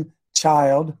in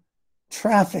child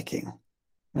trafficking,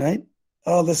 right?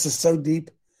 Oh, this is so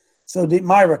deep. So deep.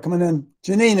 Myra, coming in.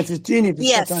 Janine, if you're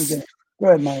Yes. Go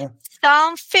ahead, Myra.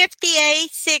 Psalm 58,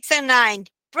 6 and 9.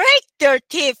 Break their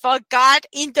teeth, O God,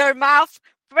 in their mouth.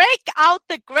 Break out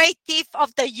the great teeth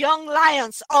of the young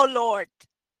lions, O Lord.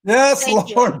 Yes,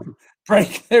 Thank Lord. you.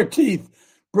 Break their teeth.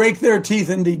 Break their teeth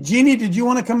indeed. Jeannie, did you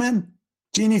want to come in?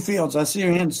 Jeannie Fields, I see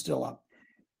your hand still up.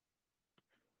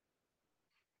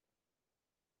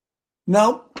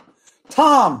 No.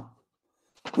 Tom,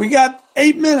 we got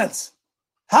 8 minutes.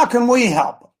 How can we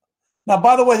help? Now,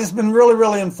 by the way, this has been really,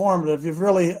 really informative. You've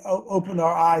really opened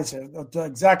our eyes here to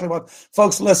exactly what.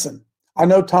 Folks, listen. I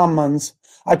know Tom Munns.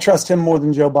 I trust him more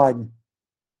than Joe Biden.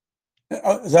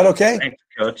 Is that okay? Thanks,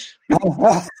 Coach.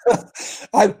 I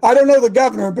don't know the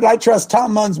governor, but I trust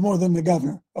Tom Munns more than the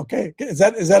governor. Okay, is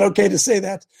that okay to say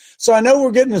that? So I know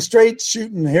we're getting a straight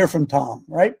shooting here from Tom,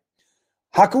 right?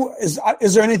 Is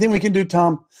there anything we can do,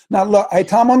 Tom? Now look, hey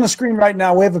Tom, on the screen right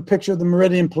now we have a picture of the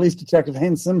Meridian Police Detective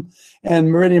Hanson and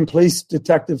Meridian Police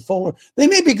Detective Fuller. They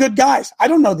may be good guys. I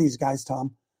don't know these guys,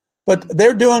 Tom, but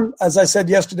they're doing, as I said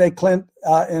yesterday, Clint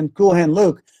and Cool Hand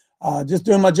Luke, just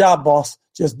doing my job, boss.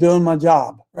 Just doing my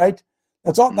job, right?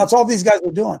 That's all. That's all these guys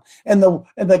are doing, and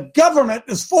the government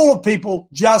is full of people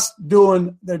just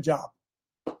doing their job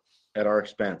At our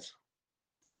expense.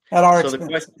 At our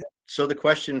expense. So the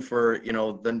question for,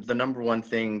 the number one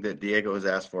thing that Diego has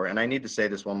asked for, and I need to say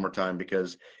this one more time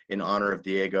because in honor of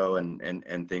Diego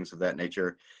and things of that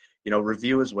nature,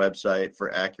 review his website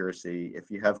for accuracy. If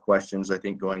you have questions, I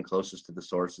think going closest to the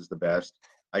source is the best.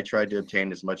 I tried to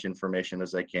obtain as much information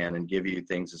as I can and give you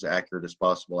things as accurate as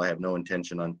possible. I have no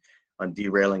intention on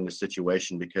derailing the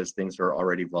situation because things are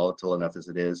already volatile enough as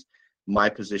it is. My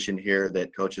position here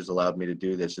that Coach has allowed me to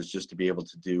do this is just to be able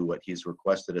to do what he's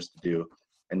requested us to do.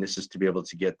 And this is to be able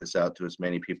to get this out to as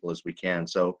many people as we can.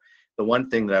 So the one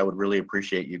thing that I would really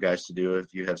appreciate you guys to do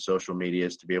if you have social media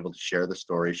is to be able to share the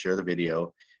story, share the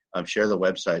video, share the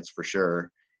websites for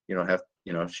sure. You don't have,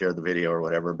 share the video or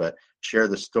whatever, but share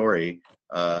the story,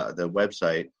 the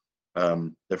website,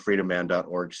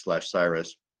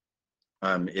 thefreedomman.org/Cyrus.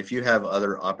 If you have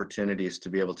other opportunities to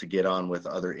be able to get on with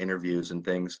other interviews and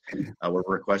things, we're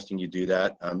requesting you do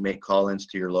that. Make call-ins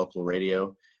to your local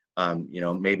radio.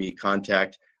 Maybe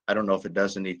contact, I don't know if it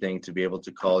does anything to be able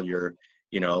to call your,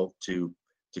 to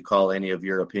call any of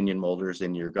your opinion molders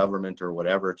in your government or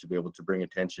whatever to be able to bring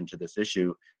attention to this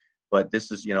issue. But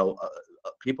this is,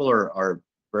 people are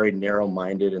very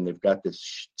narrow-minded and they've got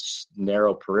this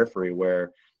narrow periphery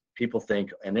where people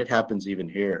think, and it happens even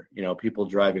here, people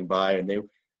driving by and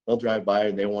they'll drive by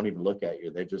and they won't even look at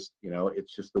you. They just,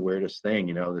 it's just the weirdest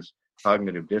thing, this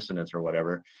cognitive dissonance or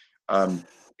whatever,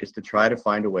 is to try to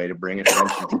find a way to bring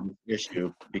attention to the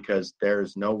issue, because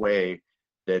there's no way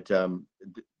that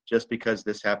just because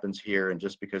this happens here and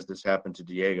just because this happened to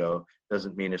Diego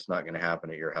doesn't mean it's not going to happen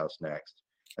at your house next.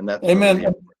 And that's Amen.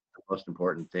 The most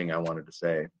important thing I wanted to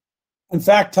say. In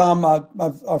fact, Tom, our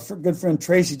good friend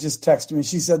Tracy just texted me.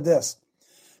 She said this: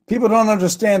 people don't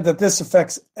understand that this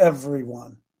affects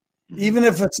everyone, even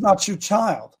if it's not your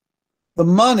child. The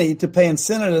money to pay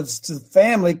incentives to the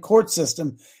family court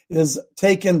system is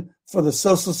taken for the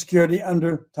Social Security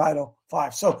under Title V.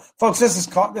 So, folks, this is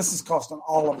costing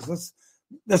all of us.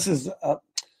 This is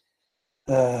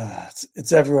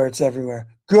it's everywhere. It's everywhere.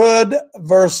 Good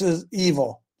versus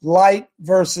evil, light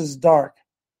versus dark,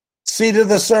 seed of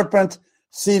the serpent,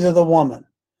 seed of the woman.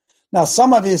 Now,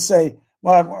 some of you say,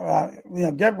 well,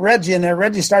 get Reggie in there.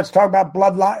 Reggie starts talking about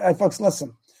bloodline. Hey, folks,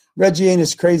 listen. Reggie ain't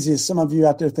as crazy as some of you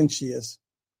out there think she is.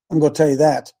 I'm going to tell you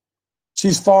that.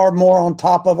 She's far more on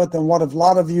top of it than what a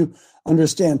lot of you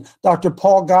understand. Dr.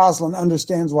 Paul Goslin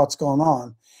understands what's going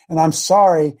on. And I'm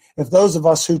sorry if those of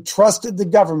us who trusted the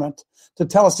government to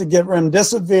tell us to get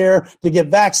remdesivir, to get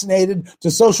vaccinated,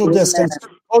 to social distance, to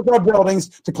close our buildings,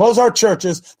 to close our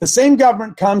churches, the same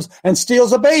government comes and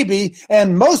steals a baby,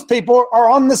 and most people are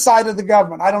on the side of the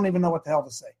government. I don't even know what the hell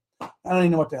to say.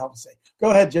 Go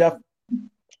ahead, Jeff.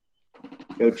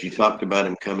 Coach, you talked about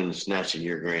him coming and snatching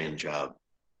your grand job.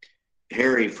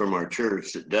 Harry from our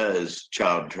church that does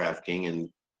child trafficking and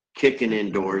kicking in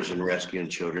doors and rescuing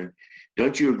children,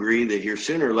 don't you agree that here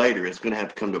sooner or later it's going to have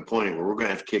to come to a point where we're going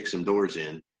to have to kick some doors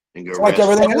in and go like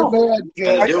everything else?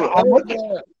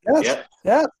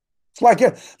 Yeah. It's like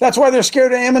that's why they're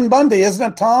scared of Ammon Bundy, isn't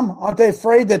it, Tom? Aren't they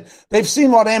afraid that they've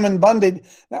seen what Ammon Bundy's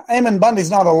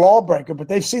not a lawbreaker, but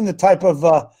they've seen the type of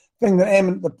thing that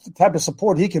the type of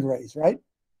support he could raise, right?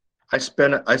 I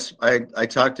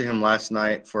talked to him last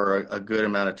night for a good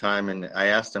amount of time, and I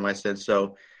asked him. I said,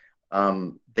 "So,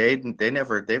 they've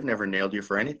never nailed you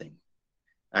for anything?"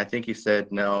 I think he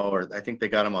said no, or I think they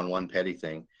got him on one petty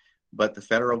thing. But the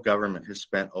federal government has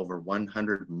spent over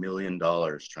 $100 million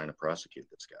trying to prosecute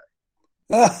this guy.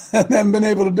 And haven't been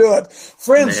able to do it.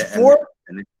 Friends,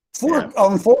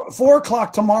 4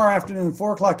 o'clock tomorrow afternoon,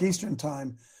 4 o'clock Eastern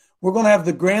time, we're going to have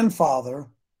the grandfather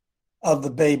of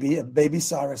the baby, of baby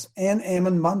Cyrus, and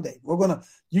Ammon Bundy.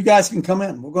 You guys can come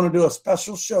in. We're going to do a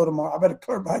special show tomorrow. I better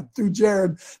clear by through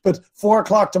Jared, but 4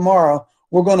 o'clock tomorrow,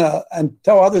 we're going to, and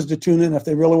tell others to tune in if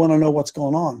they really want to know what's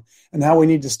going on and how we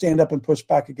need to stand up and push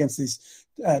back against these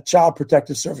child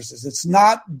protective services. It's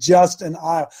not just in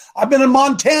Iowa. I've been in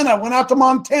Montana, went out to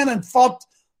Montana and fought.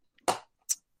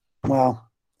 Wow.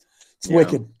 It's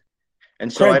wicked.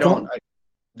 And so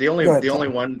the only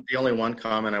one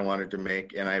comment I wanted to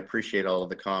make, and I appreciate all of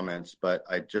the comments, but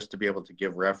just to be able to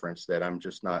give reference that I'm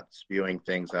just not spewing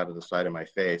things out of the side of my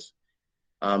face.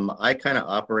 I kind of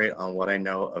operate on what I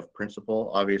know of principle.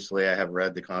 Obviously, I have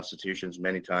read the Constitutions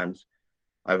many times.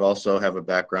 I've also have a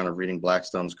background of reading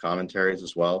Blackstone's commentaries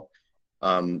as well.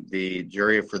 The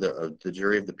jury of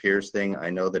the peers thing, I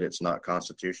know that it's not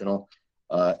constitutional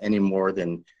any more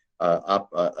than a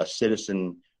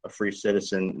free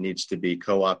citizen needs to be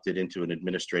co-opted into an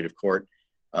administrative court,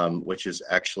 which is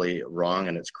actually wrong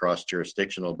and it's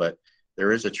cross-jurisdictional. But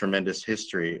there is a tremendous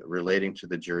history relating to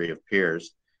the jury of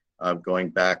peers. Going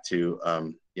back to,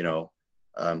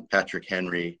 Patrick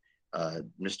Henry,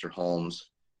 Mr. Holmes,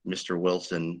 Mr.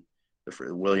 Wilson,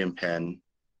 William Penn,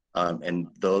 and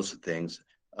those things.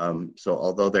 So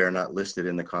although they are not listed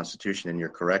in the Constitution, and you're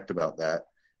correct about that,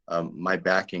 my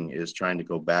backing is trying to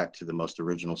go back to the most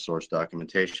original source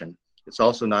documentation. It's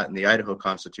also not in the Idaho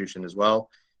Constitution as well,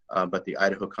 but the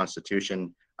Idaho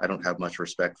Constitution I don't have much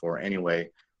respect for anyway,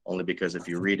 only because if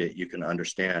you read it, you can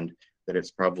understand that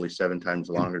it's probably 7 times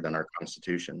longer than our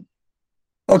Constitution.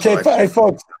 Okay, hey,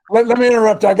 folks, let me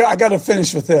interrupt. I got to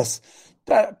finish with this.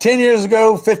 10 years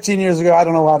ago, 15 years ago, I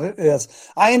don't know what it is.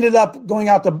 I ended up going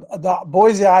out to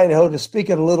Boise, Idaho to speak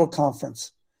at a little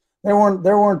conference. There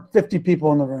weren't 50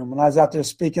 people in the room when I was out there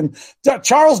speaking.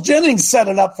 Charles Jennings set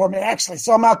it up for me, actually.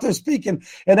 So I'm out there speaking,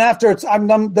 and after I'm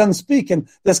done speaking,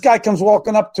 this guy comes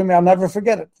walking up to me. I'll never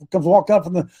forget it. He comes walking up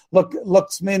and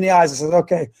looks me in the eyes and says,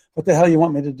 "Okay, what the hell you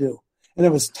want me to do?" And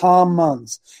it was Tom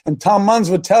Munns. And Tom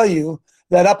Munns would tell you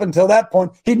that up until that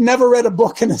point, he'd never read a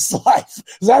book in his life.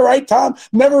 Is that right, Tom?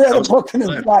 Never read a book in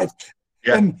his life.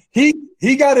 Yeah. And he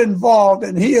got involved,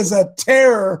 and he is a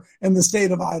terror in the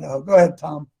state of Idaho. Go ahead,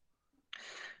 Tom.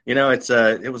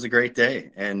 It was a great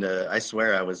day, and I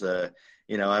swear I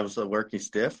was working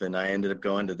stiff, and I ended up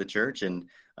going to the church, and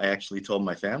I actually told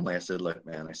my family, I said, "Look,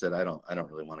 man," I said, I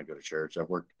don't really want to go to church. I've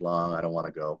worked long. I don't want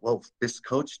to go. Well, this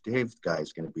Coach Dave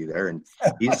guy's going to be there, and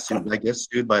he's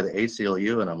sued by the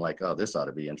ACLU, and I'm like, oh, this ought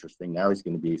to be interesting. Now he's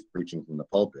going to be preaching from the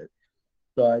pulpit.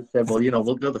 So I said, well,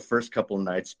 we'll go the first couple of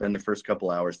nights, spend the first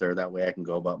couple hours there. That way I can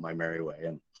go about my merry way.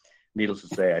 And needless to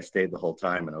say, I stayed the whole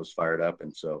time, and I was fired up.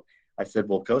 And so I said,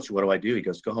 well, Coach, what do I do? He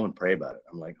goes, go home and pray about it.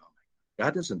 I'm like, oh,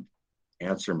 God doesn't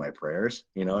answer my prayers.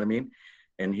 You know what I mean?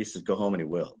 And he says, go home and he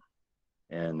will.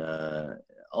 And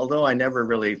although I never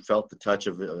really felt the touch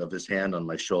of his hand on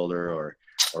my shoulder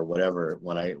or whatever,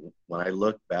 when I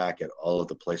look back at all of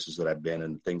the places that I've been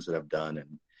and things that I've done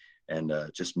and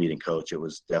just meeting Coach, it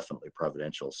was definitely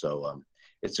providential. So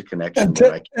it's a connection.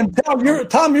 And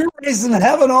Tom, you're raised in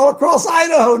heaven all across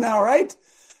Idaho now, right,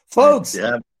 folks?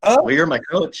 Yeah. Well, you're my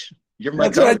coach. You're my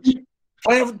coach.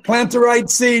 Right. Plant the right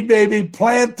seed, baby.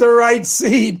 Plant the right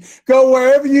seed. Go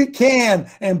wherever you can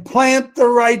and plant the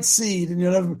right seed,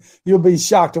 and you'll be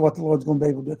shocked at what the Lord's going to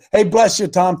be able to do. Hey, bless you,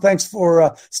 Tom. Thanks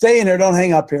for staying here. Don't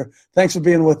hang up here. Thanks for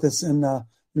being with us, and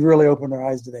you really opened our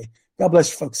eyes today. God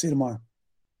bless you, folks. See you tomorrow.